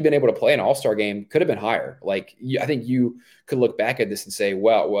had he been able to play an all-star game, could have been higher. Like, I think you could look back at this and say,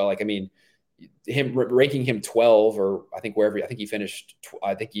 well, like, I mean, him ranking him 12, or I think wherever, I think he finished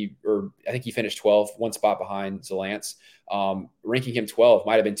 12, one spot behind Zalance. Ranking him 12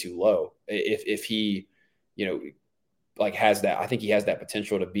 might have been too low if he, like has that. I think he has that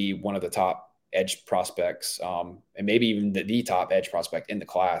potential to be one of the top edge prospects, and maybe even the top edge prospect in the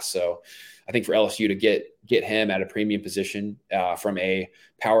class. So I think for LSU to get him at a premium position from a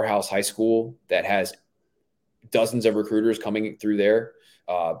powerhouse high school that has dozens of recruiters coming through there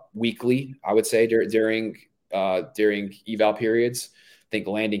weekly, I would say during eval periods. I think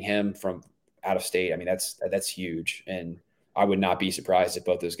landing him from out of state, I mean, that's huge, and I would not be surprised if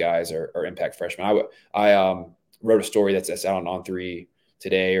both those guys are impact freshmen. I wrote a story that's out on On3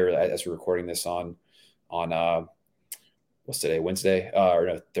 today, or as we're recording this on what's today, Wednesday or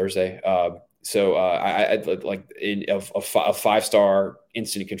no, Thursday. So I like of 5-star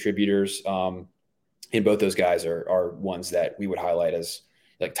instant contributors. And both those guys are ones that we would highlight as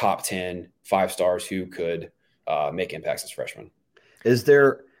like top 10 5-stars who could make impacts as freshmen. Is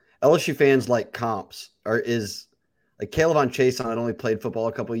there LSU fans like comps, or is like Caleb Chase had only played football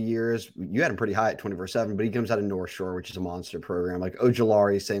a couple of years? You had him pretty high at 24/7, but he comes out of North Shore, which is a monster program. Like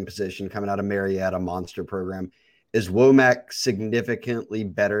Ojulari, same position, coming out of Marietta, monster program. Is Womack significantly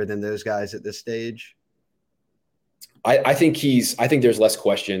better than those guys at this stage? I think there's less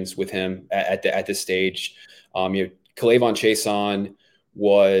questions with him at this stage. Caleb Chason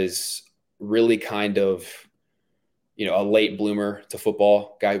was really kind of, a late bloomer to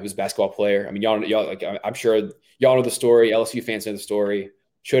football. Guy who was a basketball player. I mean, y'all like, I'm sure y'all know the story. LSU fans know the story.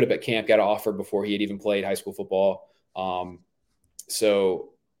 Showed up at camp, got offered before he had even played high school football.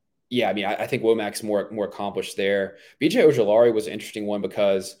 So yeah, I mean, I think Womack's more accomplished there. BJ Ojulari was an interesting one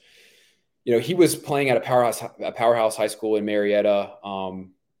because, he was playing at a powerhouse high school in Marietta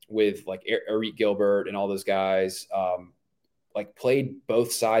with like Eric Gilbert and all those guys. Like played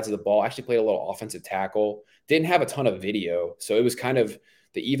both sides of the ball. Actually played a little offensive tackle. Didn't have a ton of video, so it was kind of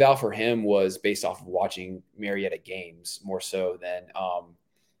the eval for him was based off of watching Marietta games more so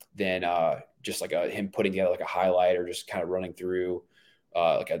than just like him putting together like a highlight or just kind of running through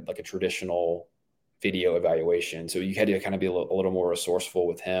like a traditional video evaluation. So you had to kind of be a little more resourceful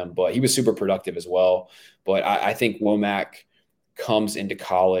with him, but he was super productive as well. But I think Womack comes into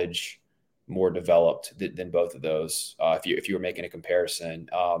college more developed than both of those. If you were making a comparison,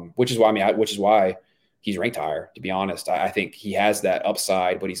 which is why he's ranked higher, to be honest. I think he has that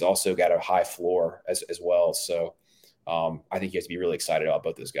upside, but he's also got a high floor as well. So I think you have to be really excited about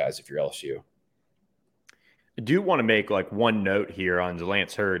both those guys if you're LSU. I do want to make like one note here on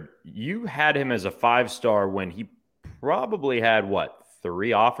Lance Hurd. You had him as a 5-star when he probably had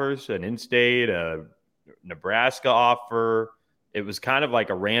 3 offers, an in-state, a Nebraska offer. It was kind of like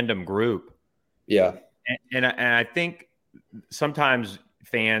a random group. Yeah. And I think sometimes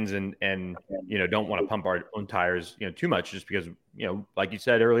fans and don't want to pump our own tires, too much just because, like you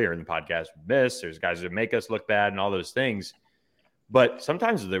said earlier in the podcast, there's guys that make us look bad and all those things. But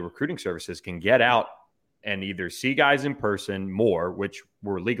sometimes the recruiting services can get out and either see guys in person more, which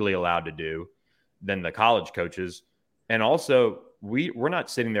we're legally allowed to do, than the college coaches. And also, we're not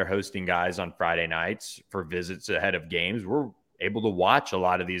sitting there hosting guys on Friday nights for visits ahead of games. We're able to watch a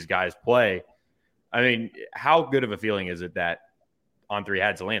lot of these guys play. I mean, how good of a feeling is it that On3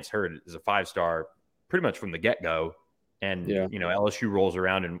 had Lance Hurd as a 5-star pretty much from the get-go, and LSU rolls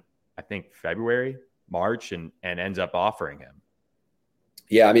around in I think February, March, and ends up offering him.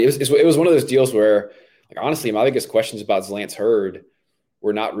 Yeah, I mean, it was one of those deals where, like, honestly, my biggest questions about Lance Hurd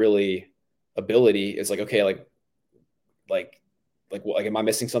were not really ability. It's like, okay, like, am I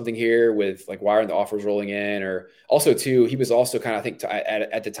missing something here with like, why aren't the offers rolling in? Or also too, he was also kind of, I think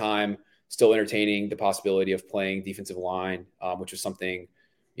at the time, still entertaining the possibility of playing defensive line, which was something,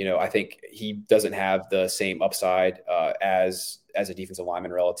 I think he doesn't have the same upside as a defensive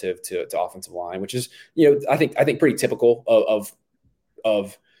lineman relative to offensive line, which is, I think pretty typical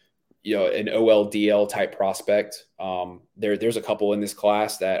of an OLDL type prospect. There's a couple in this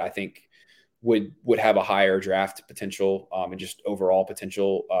class that I think would have a higher draft potential and just overall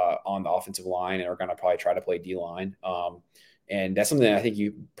potential on the offensive line, and are going to probably try to play D line. And that's something that I think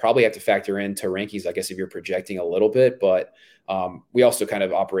you probably have to factor into rankings, I guess, if you're projecting a little bit. But we also kind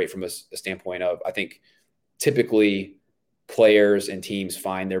of operate from a standpoint of, I think, typically players and teams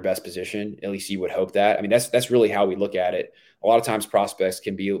find their best position. At least you would hope that. I mean, that's really how we look at it. A lot of times prospects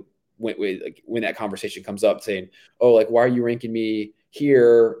can be, when that conversation comes up saying, oh, like, why are you ranking me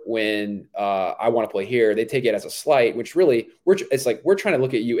here when I want to play here? They take it as a slight, which really we're trying to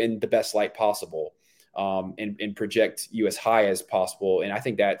look at you in the best light possible. And project you as high as possible. And I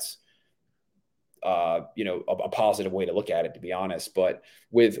think that's a positive way to look at it, to be honest. But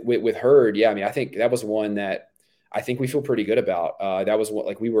with Hurd, yeah, I mean, I think that was one that I think we feel pretty good about. That was what,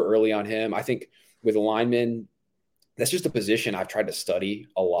 like, we were early on him. I think with linemen, that's just a position I've tried to study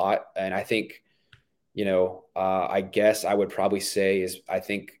a lot. And I think, I guess I would probably say is, I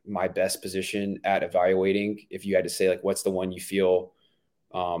think, my best position at evaluating, if you had to say, like, what's the one you feel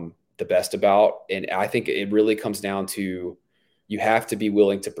the best about. And I think it really comes down to, you have to be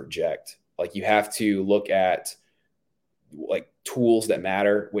willing to project. Like, you have to look at, like, tools that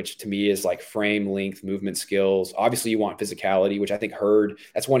matter, which to me is like frame, length, movement skills. Obviously you want physicality, which I think Hurd,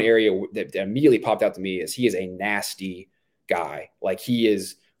 that's one area that immediately popped out to me, is he is a nasty guy. Like, he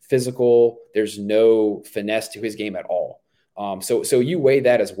is physical. There's no finesse to his game at all. So you weigh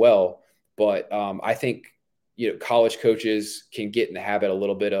that as well. But I think, college coaches can get in the habit a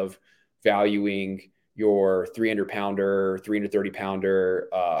little bit of valuing your 300 pounder, 330 pounder,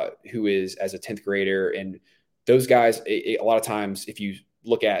 who is as a 10th grader. And those guys, a lot of times, if you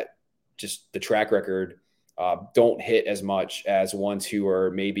look at just the track record, don't hit as much as ones who are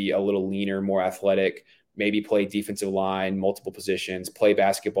maybe a little leaner, more athletic, maybe play defensive line, multiple positions, play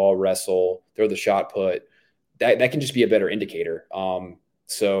basketball, wrestle, throw the shot put. That can just be a better indicator. I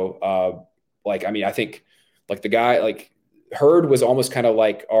think, like, the guy, like, Hurd was almost kind of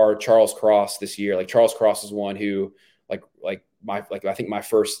like our Charles Cross this year. Like, Charles Cross is one who, I think my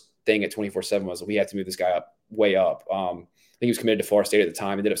first thing at 24/7 was, we had to move this guy up, way up. I think he was committed to Florida State at the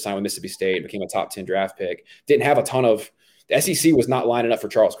time, ended up signing with Mississippi State, became a top 10 draft pick. Didn't have a ton of, the SEC was not lining up for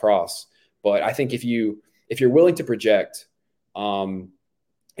Charles Cross. But I think if you're willing to project, and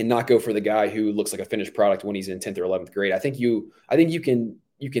not go for the guy who looks like a finished product when he's in 10th or 11th grade, I think you can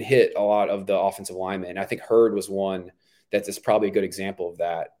hit a lot of the offensive linemen. I think Hurd was one that's probably a good example of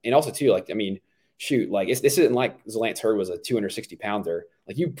that. And also too, like, I mean, shoot, like, this isn't like Lance Hurd was a 260 pounder.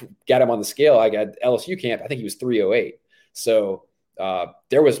 Like, you got him on the scale, I got LSU camp, I think he was 308. So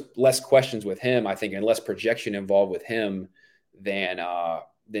there was less questions with him, I think, and less projection involved with him than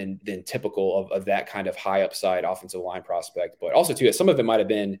typical of that kind of high upside offensive line prospect. But also too, some of it might've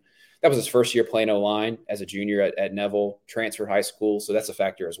been, that was his first year playing O-line as a junior at Neville, transferred high school. So that's a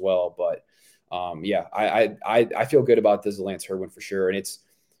factor as well. But I feel good about this Lance Hurd one for sure. And it's,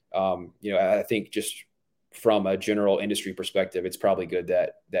 I think just from a general industry perspective, it's probably good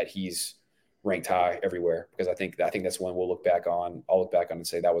that he's ranked high everywhere, because I think that's one we'll look back on. I'll look back on and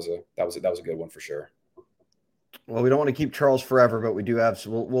say that was a good one for sure. Well, we don't want to keep Charles forever, but we do have,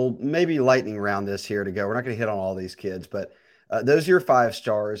 so we'll maybe lightning round this here to go. We're not going to hit on all these kids, but those are your 5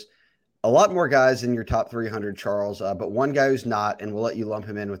 stars. A lot more guys in your top 300, Charles, but one guy who's not, and we'll let you lump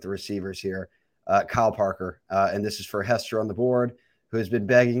him in with the receivers here, Kyle Parker. And this is for Hester on the board, who has been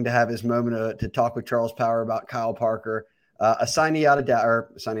begging to have his moment to talk with Charles Power about Kyle Parker, a signee out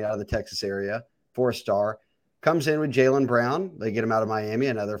of the Texas area, 4-star, comes in with Jaylen Brown. They get him out of Miami,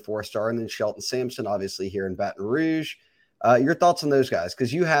 another 4-star, and then Shelton Sampson, obviously here in Baton Rouge. Your thoughts on those guys?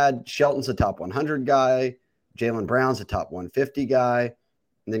 Because you had Shelton's a top 100 guy, Jaylen Brown's a top 150 guy,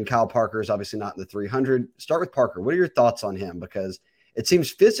 and then Kyle Parker is obviously not in the 300. Start with Parker. What are your thoughts on him? Because it seems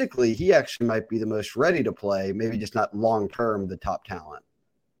physically he actually might be the most ready to play, maybe just not long-term the top talent.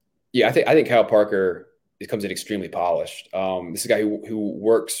 Yeah, I think Kyle Parker comes in extremely polished. This is a guy who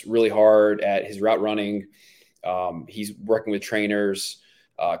works really hard at his route running. He's working with trainers,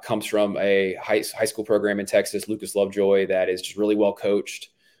 comes from a high school program in Texas, Lucas Lovejoy, that is just really well coached.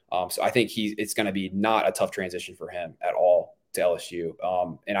 So I think it's going to be not a tough transition for him at all to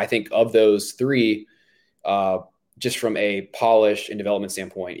LSU. And I think of those 3, just from a polish and development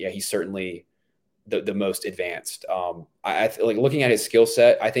standpoint, yeah, he's certainly the most advanced. I like looking at his skill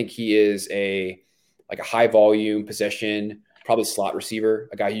set. I think he is a high volume possession, probably slot receiver,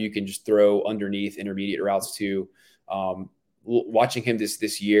 a guy who you can just throw underneath intermediate routes to. Watching him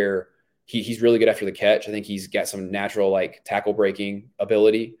this year, he's really good after the catch. I think he's got some natural tackle breaking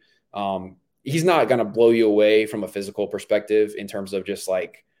ability. He's not going to blow you away from a physical perspective in terms of just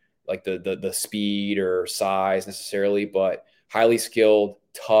like the speed or size necessarily, but highly skilled,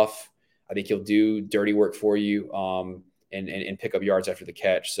 tough. I think he'll do dirty work for you and pick up yards after the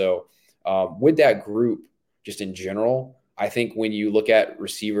catch. So with that group, just in general, I think when you look at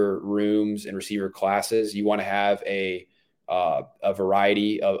receiver rooms and receiver classes, you want to have a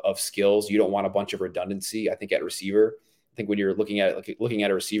variety of skills. You don't want a bunch of redundancy, I think, at receiver. I think when you're looking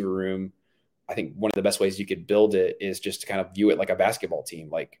at a receiver room, I think one of the best ways you could build it is just to kind of view it like a basketball team,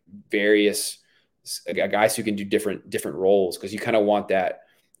 like various guys who can do different roles, because you kind of want that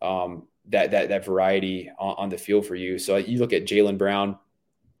variety on the field for you. So you look at Jaylen Brown.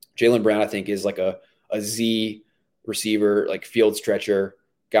 Jaylen Brown, I think, is like a Z receiver, like field stretcher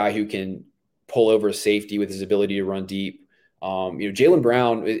guy who can pull over a safety with his ability to run deep. Jaylen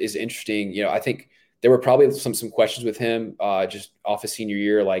Brown is interesting. I think there were probably some questions with him just off his senior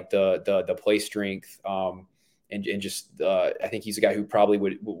year, like the play strength, and just I think he's a guy who probably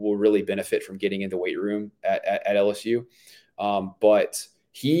will really benefit from getting in the weight room at LSU. But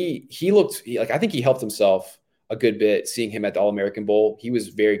he looked like, I think he helped himself a good bit seeing him at the All-American Bowl. He was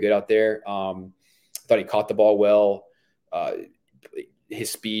very good out there. I thought he caught the ball well. His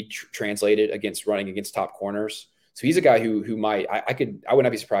speed translated against running against top corners. So he's a guy who might, I would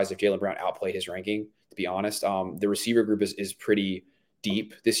not be surprised if Jaylen Brown outplayed his ranking, to be honest. The receiver group is pretty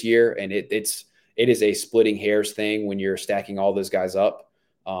deep this year, and it is a splitting hairs thing when you're stacking all those guys up,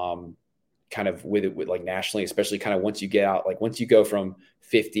 kind of with like nationally, especially kind of once you get out, like once you go from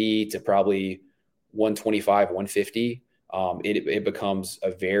 50 to probably 125, 150, it becomes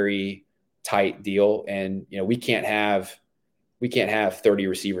a very tight deal. And, we can't have 30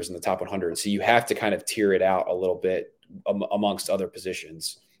 receivers in the top 100. So you have to kind of tier it out a little bit amongst other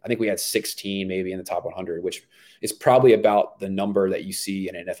positions. I think we had 16 maybe in the top 100, which is probably about the number that you see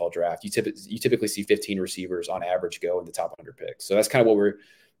in an NFL draft. You typically see 15 receivers on average go in the top 100 picks. So that's kind of what we're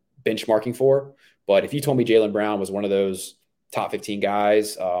benchmarking for. But if you told me Jaylen Brown was one of those top 15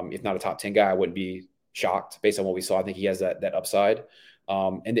 guys, if not a top 10 guy, I wouldn't be shocked based on what we saw. I think he has that upside.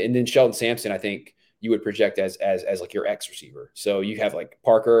 And then Sheldon Sampson, I think you would project as like your X receiver. So you have like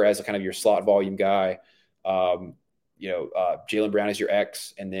Parker as a kind of your slot volume guy. Jaylen Brown as your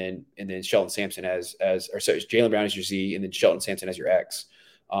X, and then Sheldon Sampson Jaylen Brown as your Z, and then Sheldon Sampson as your X.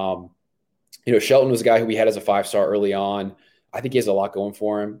 Shelton was a guy who we had as a 5-star early on. I think he has a lot going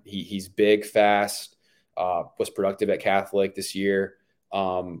for him. He's big, fast, was productive at Catholic this year.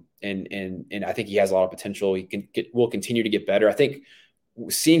 And I think he has a lot of potential. Will continue to get better. I think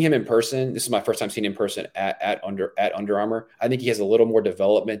seeing him in person, this is my first time seeing him in person at Under Armour. I think he has a little more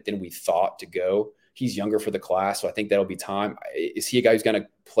development than we thought to go. He's younger for the class, so I think that'll be time. Is he a guy who's going to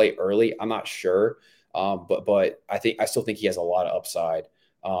play early? I'm not sure, but I still think he has a lot of upside.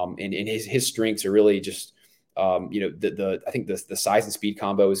 And his strengths are really just, I think the size and speed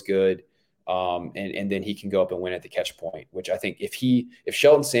combo is good, and then he can go up and win at the catch point. Which I think if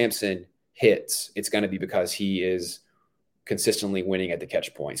Sheldon Sampson hits, it's going to be because he is consistently winning at the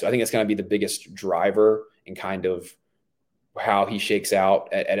catch point. So I think it's going to be the biggest driver in kind of how he shakes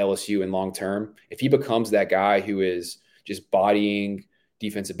out at LSU in long term. If he becomes that guy who is just bodying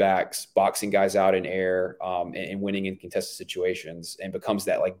defensive backs, boxing guys out in air, and winning in contested situations, and becomes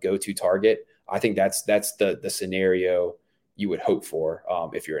that like go-to target, I think that's the scenario you would hope for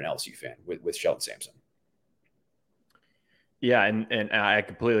if you're an LSU fan with Sheldon Sampson. Yeah, and I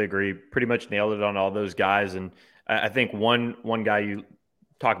completely agree. Pretty much nailed it on all those guys. And I think one guy you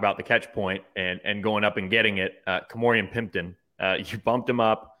talk about the catch point and going up and getting it, Kamorian Pimpton. You bumped him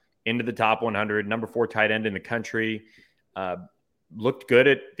up into the top 100, number 4 tight end in the country. Looked good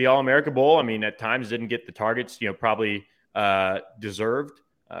at the All-America Bowl. I mean, at times didn't get the targets, probably deserved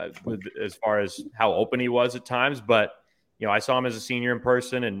as far as how open he was at times. But, I saw him as a senior in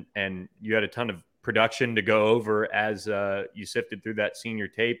person, and you had a ton of production to go over as you sifted through that senior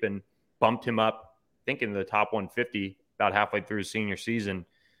tape and bumped him up, I think, in the top 150 about halfway through his senior season.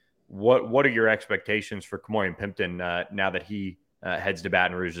 What are your expectations for Kamorian Pimpton now that he heads to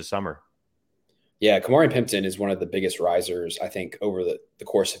Baton Rouge this summer? Yeah, Kamorian Pimpton is one of the biggest risers, I think, over the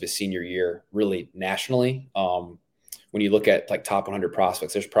course of his senior year, really nationally. When you look at like top 100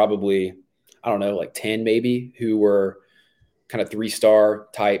 prospects, there's probably, I don't know, like 10 maybe who were kind of 3-star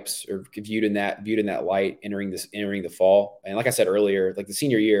types or viewed in that light entering the fall. And like I said earlier, like the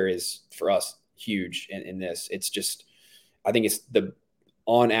senior year is for us huge in this. It's just, I think it's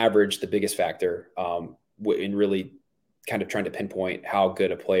on average the biggest factor in really kind of trying to pinpoint how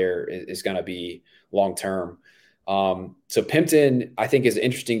good a player is going to be long term. So Pimpton, I think, is an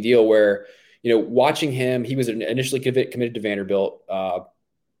interesting deal where, watching him, he was initially committed to Vanderbilt.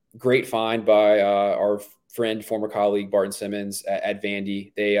 Great find by our friend, former colleague Barton Simmons at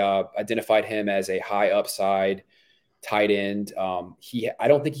Vandy. They identified him as a high upside tight end. I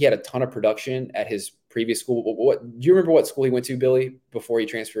don't think he had a ton of production at his previous school. Do you remember what school he went to, Billy, before he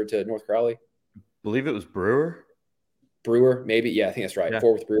transferred to North Crowley? I believe it was Brewer, maybe. Yeah, I think that's right. Yeah.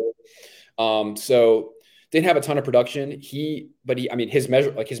 Fort Worth Brewer. So didn't have a ton of production. His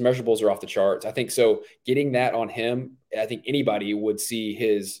measurables are off the charts. I think so. Getting that on him, I think anybody would see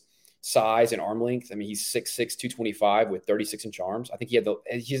his size and arm length. I mean, he's 6'6", 225 with 36-inch arms. I think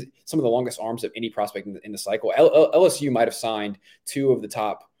he's some of the longest arms of any prospect in the cycle. LSU might have signed 2 of the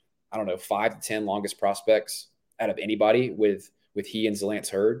top, I don't know, 5 to 10 longest prospects out of anybody with he and Zalance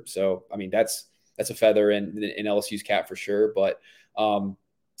Hurd. So, I mean, that's a feather in LSU's cap for sure. But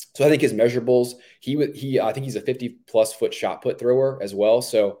So I think his measurables, I think he's a 50+ foot shot put thrower as well.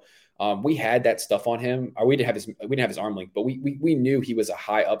 So we had that stuff on him. We didn't have his arm length, but we knew he was a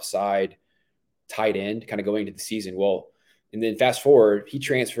high upside tight end kind of going into the season. Well, and then fast forward, he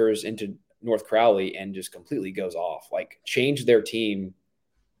transfers into North Crowley and just completely goes off, like changed their team.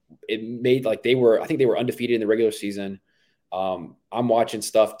 It made like I think they were undefeated in the regular season. I'm watching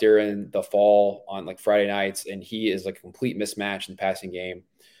stuff during the fall on like Friday nights, and he is like a complete mismatch in the passing game.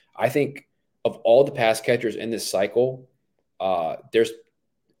 I think of all the pass catchers in this cycle, there's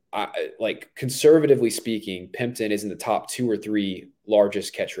like conservatively speaking, Pimpton is in the top 2 or 3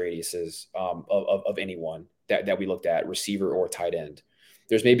 largest catch radiuses of anyone that we looked at, receiver or tight end.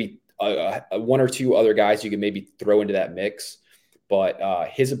 There's maybe one or two other guys you can maybe throw into that mix, but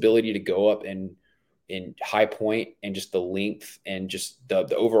his ability to go up and in high point and just the length and just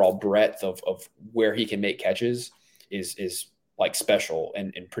the overall breadth of where he can make catches is like special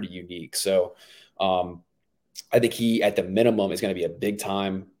and pretty unique. So I think he at the minimum is going to be a big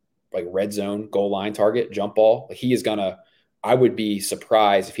time like red zone goal line target, jump ball. Like he is gonna. I would be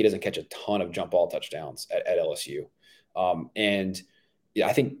surprised if he doesn't catch a ton of jump ball touchdowns at LSU. And yeah,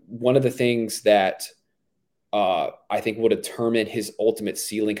 I think one of the things that I think will determine his ultimate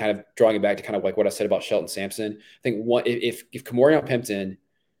ceiling, kind of drawing it back to kind of like what I said about Shelton Sampson. I think if Kamorion Pimpton,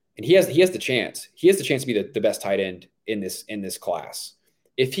 and he has the chance to be the best tight end in this class.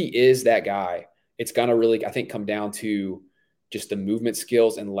 If he is that guy, it's gonna really, I think, come down to just the movement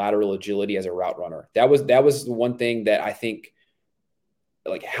skills and lateral agility as a route runner. That was the one thing that I think,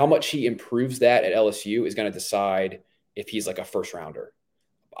 like how much he improves that at LSU is going to decide if he's like a first rounder.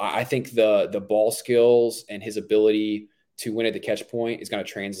 I think the ball skills and his ability to win at the catch point is going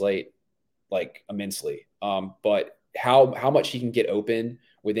to translate like immensely. But how much he can get open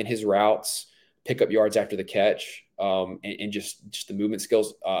within his routes, pick up yards after the catch, and just the movement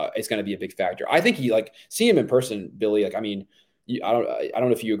skills is going to be a big factor. I think he, like, see him in person, Billy. Like, I mean, I don't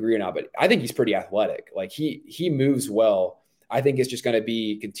know if you agree or not, but I think he's pretty athletic. Like he moves well. I think it's just going to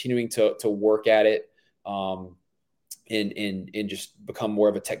be continuing to work at it, and just become more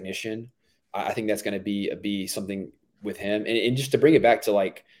of a technician. I think that's going to be something with him. And just to bring it back to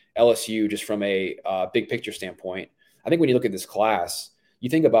like LSU, just from a big picture standpoint, I think when you look at this class, you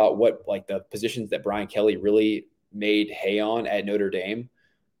think about what like the positions that Brian Kelly really made hay on at Notre Dame: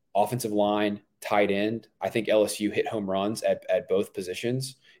 offensive line, tight end. I think LSU hit home runs at both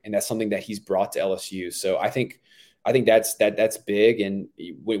positions, and that's something that he's brought to LSU. So I think that's big. And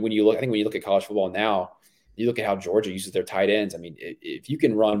when you look at college football now, you look at how Georgia uses their tight ends. I mean, if you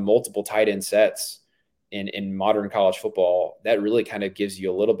can run multiple tight end sets in modern college football, that really kind of gives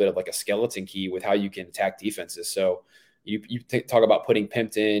you a little bit of like a skeleton key with how you can attack defenses. So you talk about putting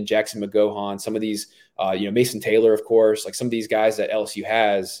Pimpton, Jackson McGohan, some of these, Mason Taylor, of course, like some of these guys that LSU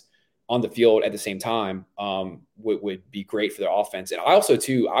has on the field at the same time would be great for their offense. And I also,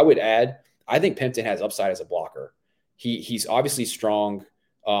 too, I would add, I think Pimpton has upside as a blocker. He's obviously strong.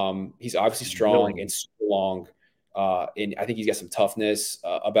 He's obviously strong and super long. And I think he's got some toughness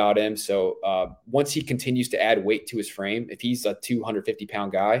about him. So once he continues to add weight to his frame, if he's a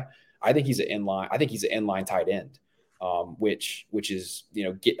 250-pound guy, I think he's an inline tight end, which is,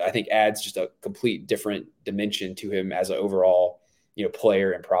 I think adds just a complete different dimension to him as an overall,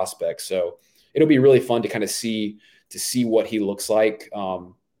 player and prospect. So it'll be really fun to kind of see what he looks like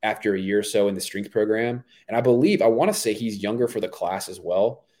after a year or so in the strength program. And I want to say he's younger for the class as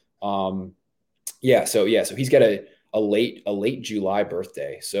well. So he's got a late July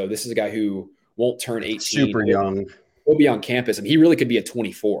birthday. So this is a guy who won't turn 18. Super young. He'll be on campus, and he really could be a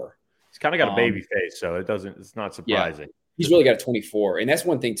 24. He's kind of got a baby face, so it's not surprising. Yeah, he's really got a 24. And that's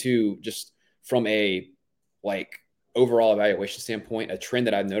one thing too, just from a like overall evaluation standpoint, a trend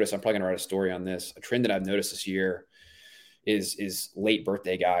that I've noticed, I'm probably going to write a story on this. A trend that I've noticed this year is late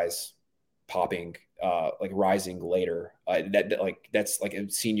birthday guys popping, like rising later. That's like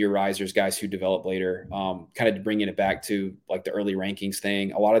senior risers, guys who develop later. Kind of bringing it back to like the early rankings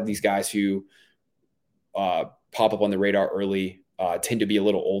thing. A lot of these guys who pop up on the radar early tend to be a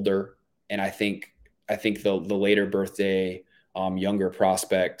little older, and I think the later birthday, younger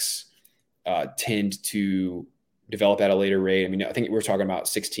prospects tend to develop at a later rate. I mean, I think we're talking about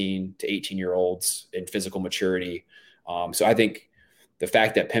 16 to 18-year-olds in physical maturity. So I think the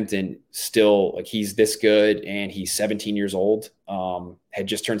fact that Pimpton still, like, he's this good and he's 17 years old, had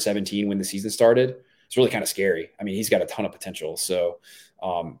just turned 17 when the season started, it's really kind of scary. I mean, he's got a ton of potential. So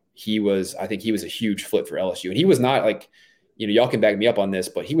I think he was a huge flip for LSU. And he was not like, y'all can back me up on this,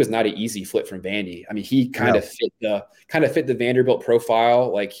 but he was not an easy flip from Vandy. I mean, he kind of fit the Vanderbilt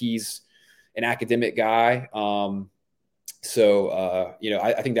profile. Like, he's an academic guy,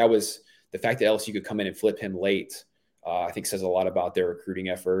 I think that was the fact that LSU could come in and flip him late. I think says a lot about their recruiting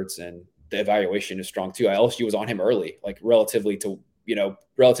efforts, and the evaluation is strong too. LSU was on him early, like relatively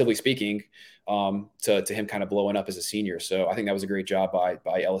speaking, to him kind of blowing up as a senior. So I think that was a great job by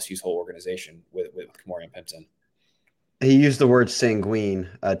LSU's whole organization with Kamori and Pimpton. He used the word sanguine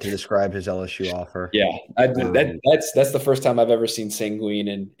to describe his LSU offer. Yeah, that's the first time I've ever seen sanguine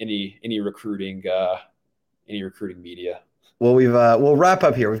in any recruiting media. Well, we'll wrap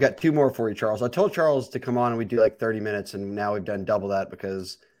up here. We've got two more for you, Charles. I told Charles to come on and we do like 30 minutes, and now we've done double that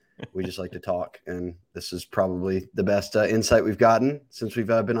because we just like to talk. And this is probably the best insight we've gotten since we've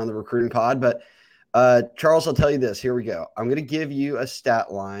been on the recruiting pod. But Charles, I'll tell you this. Here we go. I'm going to give you a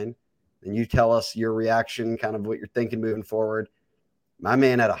stat line, and you tell us your reaction, kind of what you're thinking moving forward. My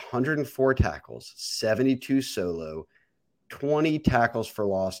man had 104 tackles, 72 solo, 20 tackles for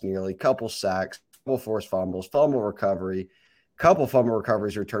loss, nearly, couple sacks, couple forced fumbles, fumble recovery, couple fumble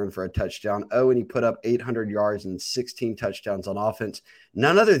recoveries returned for a touchdown. Oh, and he put up 800 yards and 16 touchdowns on offense.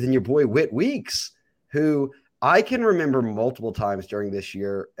 None other than your boy Whit Weeks, who I can remember multiple times during this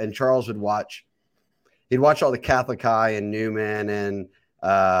year. And Charles would watch. He'd watch all the Catholic Eye and Newman and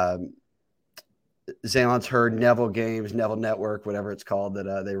Zalon's Herd, Neville games, Neville Network, whatever it's called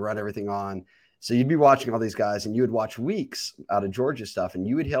that they run everything on. So you'd be watching all these guys, and you would watch Weeks out of Georgia stuff, and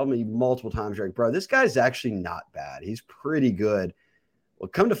you would tell me multiple times, like, bro, this guy's actually not bad. He's pretty good. Well,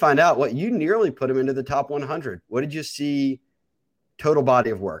 come to find out, you nearly put him into the top 100. What did you see total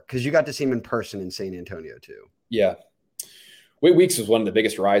body of work? Because you got to see him in person in San Antonio too. Yeah. Whit Weeks was one of the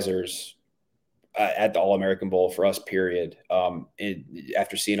biggest risers at the All-American Bowl for us, period.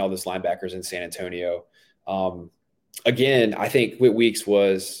 After seeing all those linebackers in San Antonio. Again, I think Whit Weeks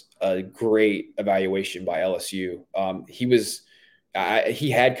was a great evaluation by LSU.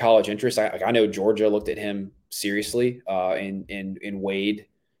 He had college interest. I know Georgia looked at him seriously in Wade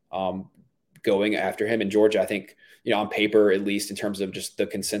going after him. In Georgia, I think, on paper, at least in terms of just the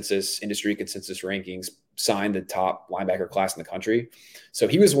industry consensus rankings, signed the top linebacker class in the country. So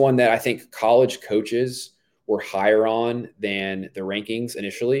he was one that I think college coaches were higher on than the rankings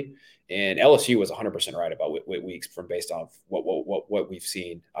initially. And LSU was 100% right about Whit Weeks based off what we've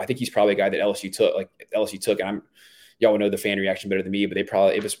seen. I think he's probably a guy that LSU took, and y'all would know the fan reaction better than me, but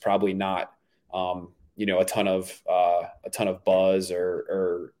it was probably not a ton of buzz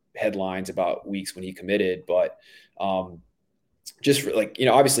or headlines about Weeks when he committed, but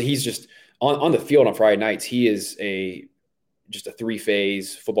obviously he's just on the field on Friday nights. He is just a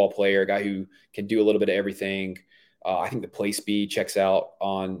three-phase football player, a guy who can do a little bit of everything. I think the play speed checks out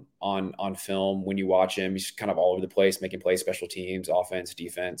on film when you watch him. He's kind of all over the place, making plays, special teams, offense,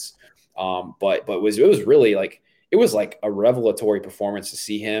 defense. But it was really it was like a revelatory performance to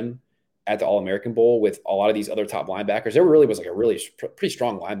see him at the All-American Bowl with a lot of these other top linebackers. There really was a pretty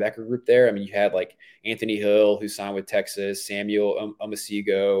strong linebacker group there. I mean, you had Anthony Hill, who signed with Texas, Samuel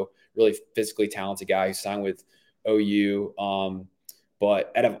Omasigo, really physically talented guy who signed with OU.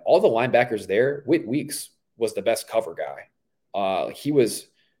 But out of all the linebackers there, Whit Weeks was the best cover guy. He was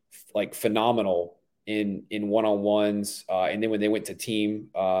phenomenal in one-on-ones. And then when they went to team,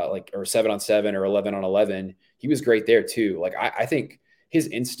 or 7-on-7 or 11-on-11, he was great there too. I think his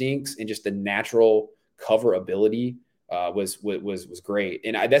instincts and just the natural cover ability was great.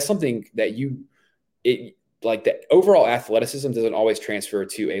 And that's something that the overall athleticism doesn't always transfer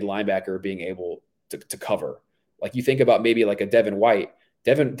to a linebacker being able to cover. You think about maybe a Devin White.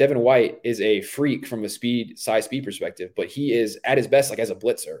 Devin White is a freak from a size speed perspective, but he is at his best as a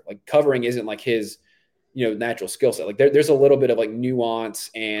blitzer. Covering isn't his natural skill set. There's a little bit of nuance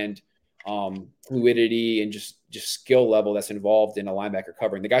and fluidity and just skill level that's involved in a linebacker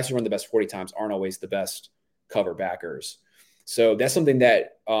covering. The guys who run the best 40 times aren't always the best cover backers. So that's something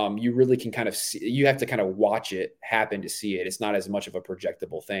that you really can kind of see. You have to kind of watch it happen to see it. It's not as much of a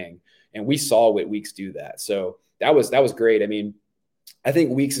projectable thing. And we saw Whit Weeks do that. So that was great. I mean, I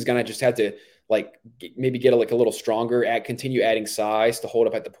think Weeks is going to just have to maybe get a little stronger, continue adding size to hold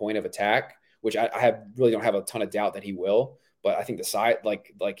up at the point of attack, which I really don't have a ton of doubt that he will. But I think the side,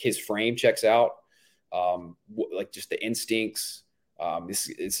 his frame checks out, just the instincts. This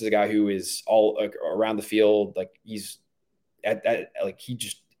is a guy who is all around the field. He's he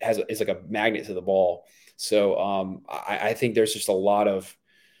just is like a magnet to the ball. So I think there's just a lot of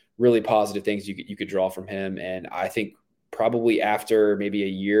really positive things you could draw from him. And I think probably after maybe a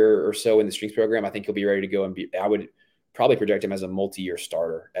year or so in the strength program, I think he'll be ready to go I would probably project him as a multi-year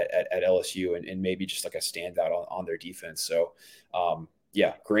starter at LSU and maybe just a standout on their defense. So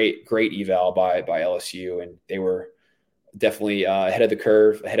great eval by LSU. And they were definitely ahead of the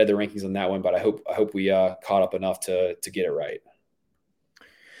curve, ahead of the rankings on that one. But I hope we caught up enough to get it right.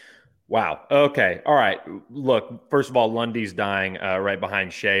 Wow. Okay. All right. Look, first of all, Lundy's dying right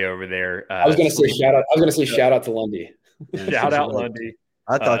behind Shay over there. I was going to say shout out. I was going to say shout out to Lundy. Yeah, Shout out Lundy.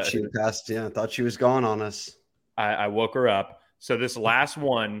 I thought she passed. Yeah, I thought she was gone on us. I woke her up. So this last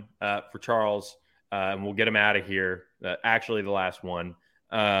one for Charles, and we'll get him out of here. Actually, the last one.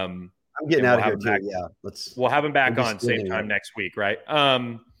 I'm getting out of here too. Back, yeah, we'll have him back on same time next week, right?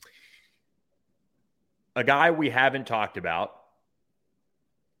 A guy we haven't talked about.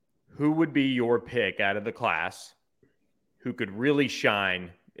 Who would be your pick out of the class who could really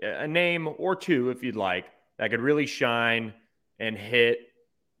shine? A name or two, if you'd like, that could really shine and hit,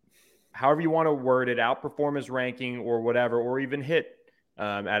 however you want to word it, outperform his ranking or whatever, or even hit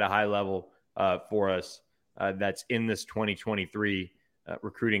at a high level for us that's in this 2023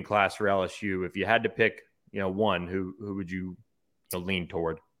 recruiting class for LSU. If you had to pick, one, who would you lean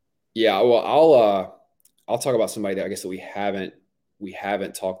toward? Yeah, well, I'll talk about somebody that I guess that we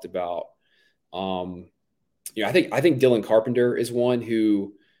haven't talked about. I think Dylan Carpenter is one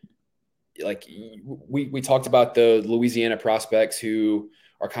who, like, we talked about the Louisiana prospects who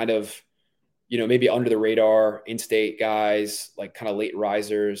are kind of, maybe under the radar, in-state guys, like kind of late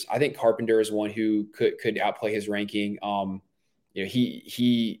risers. I think Carpenter is one who could outplay his ranking.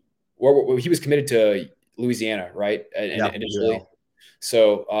 He was committed to Louisiana, right? Initially. Yeah.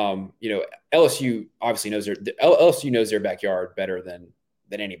 So, LSU obviously knows their backyard better than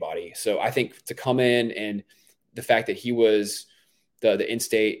anybody. So I think to come in, and the fact that he was the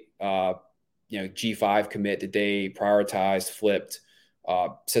in-state, G5 commit that they prioritized, flipped,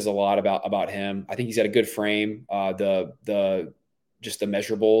 says a lot about him. I think he's got a good frame. Just the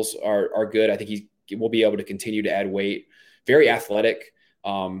measurables are good. I think he will be able to continue to add weight. Very athletic.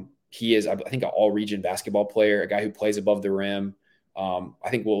 He is, I think, an all-region basketball player, a guy who plays above the rim. I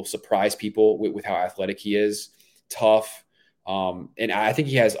think will surprise people with how athletic he is, tough. And I think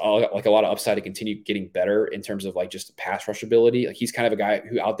he has a lot of upside to continue getting better in terms of like just pass rush ability. Like he's kind of a guy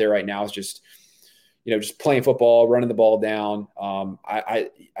who out there right now is just playing football, running the ball down. I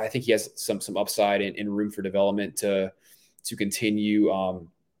think he has some upside and room for development to continue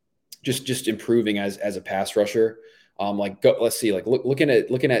just improving as a pass rusher. Let's see, looking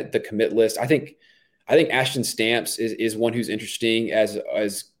at the commit list, I think Ashton Stamps is one who's interesting as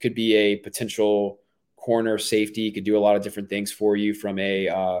could be a potential corner safety, could do a lot of different things for you from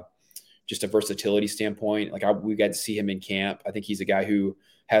just a versatility standpoint. We got to see him in camp. I think he's a guy who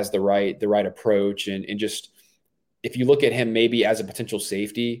has the right approach, and just, if you look at him maybe as a potential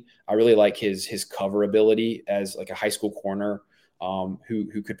safety, I really like his cover ability as like a high school corner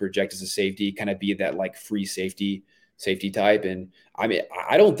who could project as a safety, kind of be that like free safety type. And I mean,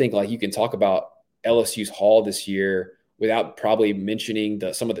 I don't think like you can talk about LSU's haul this year without probably mentioning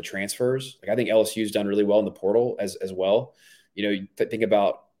some of the transfers. Like I think LSU's done really well in the portal as well. You think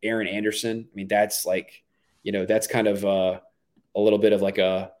about Aaron Anderson. I mean, that's like, that's kind of a little bit of like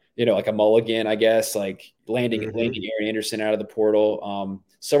a mulligan, I guess, like landing Aaron Anderson out of the portal.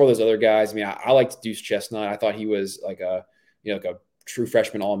 Several of those other guys. I mean, I liked Deuce Chestnut. I thought he was like a true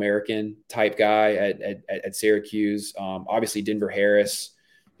freshman All-American type guy at Syracuse. Obviously Denver Harris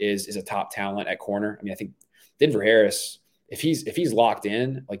is a top talent at corner. I mean, I think Denver Harris, if he's locked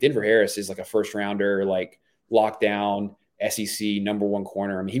in, like Denver Harris is like a first rounder, like lockdown SEC #1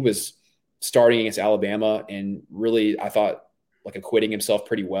 corner. I mean, he was starting against Alabama and really, I thought, like acquitting himself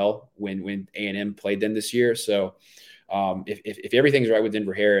pretty well when A&M played them this year. So if everything's right with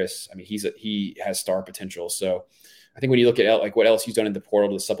Denver Harris, I mean, he has star potential. So I think when you look at like what LSU's done in the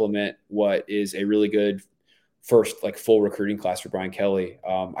portal to supplement what is a really good first like full recruiting class for Brian Kelly,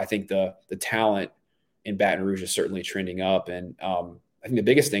 I think the talent in Baton Rouge is certainly trending up. And I think the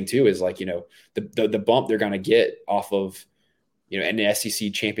biggest thing too is like, the bump they're going to get off of, an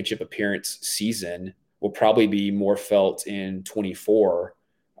SEC championship appearance season will probably be more felt in 24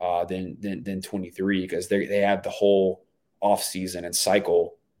 than 23, because they have the whole off season and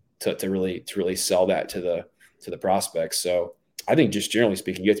cycle to really sell that to the prospects. So I think just generally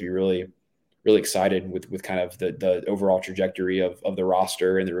speaking, you have to be really, really excited with kind of the overall trajectory of the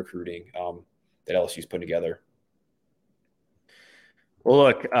roster and the recruiting that LSU's putting together. Well,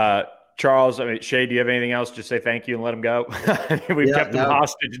 look, Charles, I mean, Shay, do you have anything else? Just say thank you and let him go. We've kept him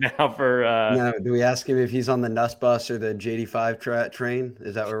hostage now for. No, do we ask him if he's on the NUS bus or the JD5 train?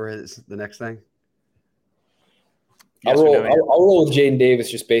 Is that where the next thing? Yes, I'll roll with Jaden Davis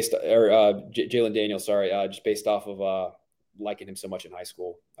just based, or Jalen Daniels, sorry, just based off of liking him so much in high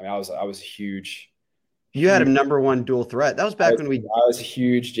school. I mean, I was a huge. You had him #1 dual threat. That was back when I was a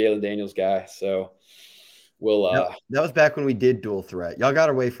huge Jalen Daniels guy. So we'll that was back when we did dual threat. Y'all got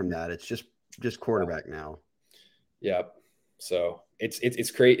away from that. It's just quarterback now. Yeah. So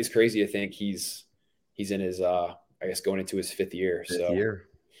it's crazy to think he's in his I guess going into his fifth year.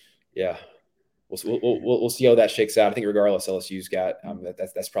 Yeah. We'll see how that shakes out. I think regardless, LSU's got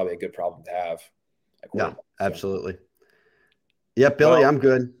that's probably a good problem to have. Yeah, absolutely. Yeah, Billy, I'm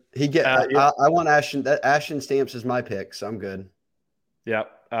good. I want Ashton. Ashton Stamps is my pick, so I'm good. Yep.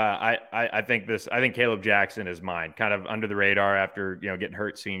 I think Caleb Jackson is mine. Kind of under the radar after getting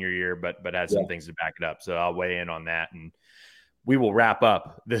hurt senior year, but had some things to back it up. So I'll weigh in on that, and we will wrap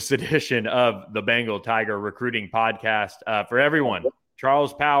up this edition of the Bengal Tiger Recruiting Podcast. For everyone,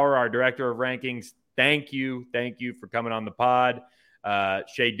 Charles Power, our director of rankings, thank you for coming on the pod.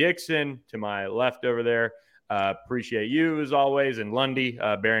 Shay Dixon to my left over there. Appreciate you as always, and Lundy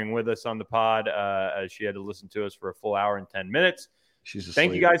bearing with us on the pod as she had to listen to us for a full hour and 10 minutes.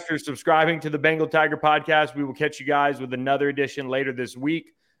 Thank you guys for subscribing to the Bengal Tiger Podcast. We will catch you guys with another edition later this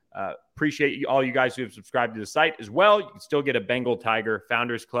week. Appreciate all you guys who have subscribed to the site as well. You can still get a Bengal Tiger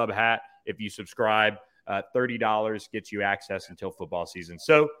Founders Club hat if you subscribe. $30 gets you access until football season.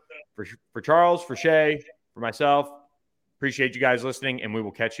 So for Charles, for Shay, for myself, appreciate you guys listening, and we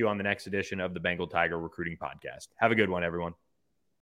will catch you on the next edition of the Bengal Tiger Recruiting Podcast. Have a good one, everyone.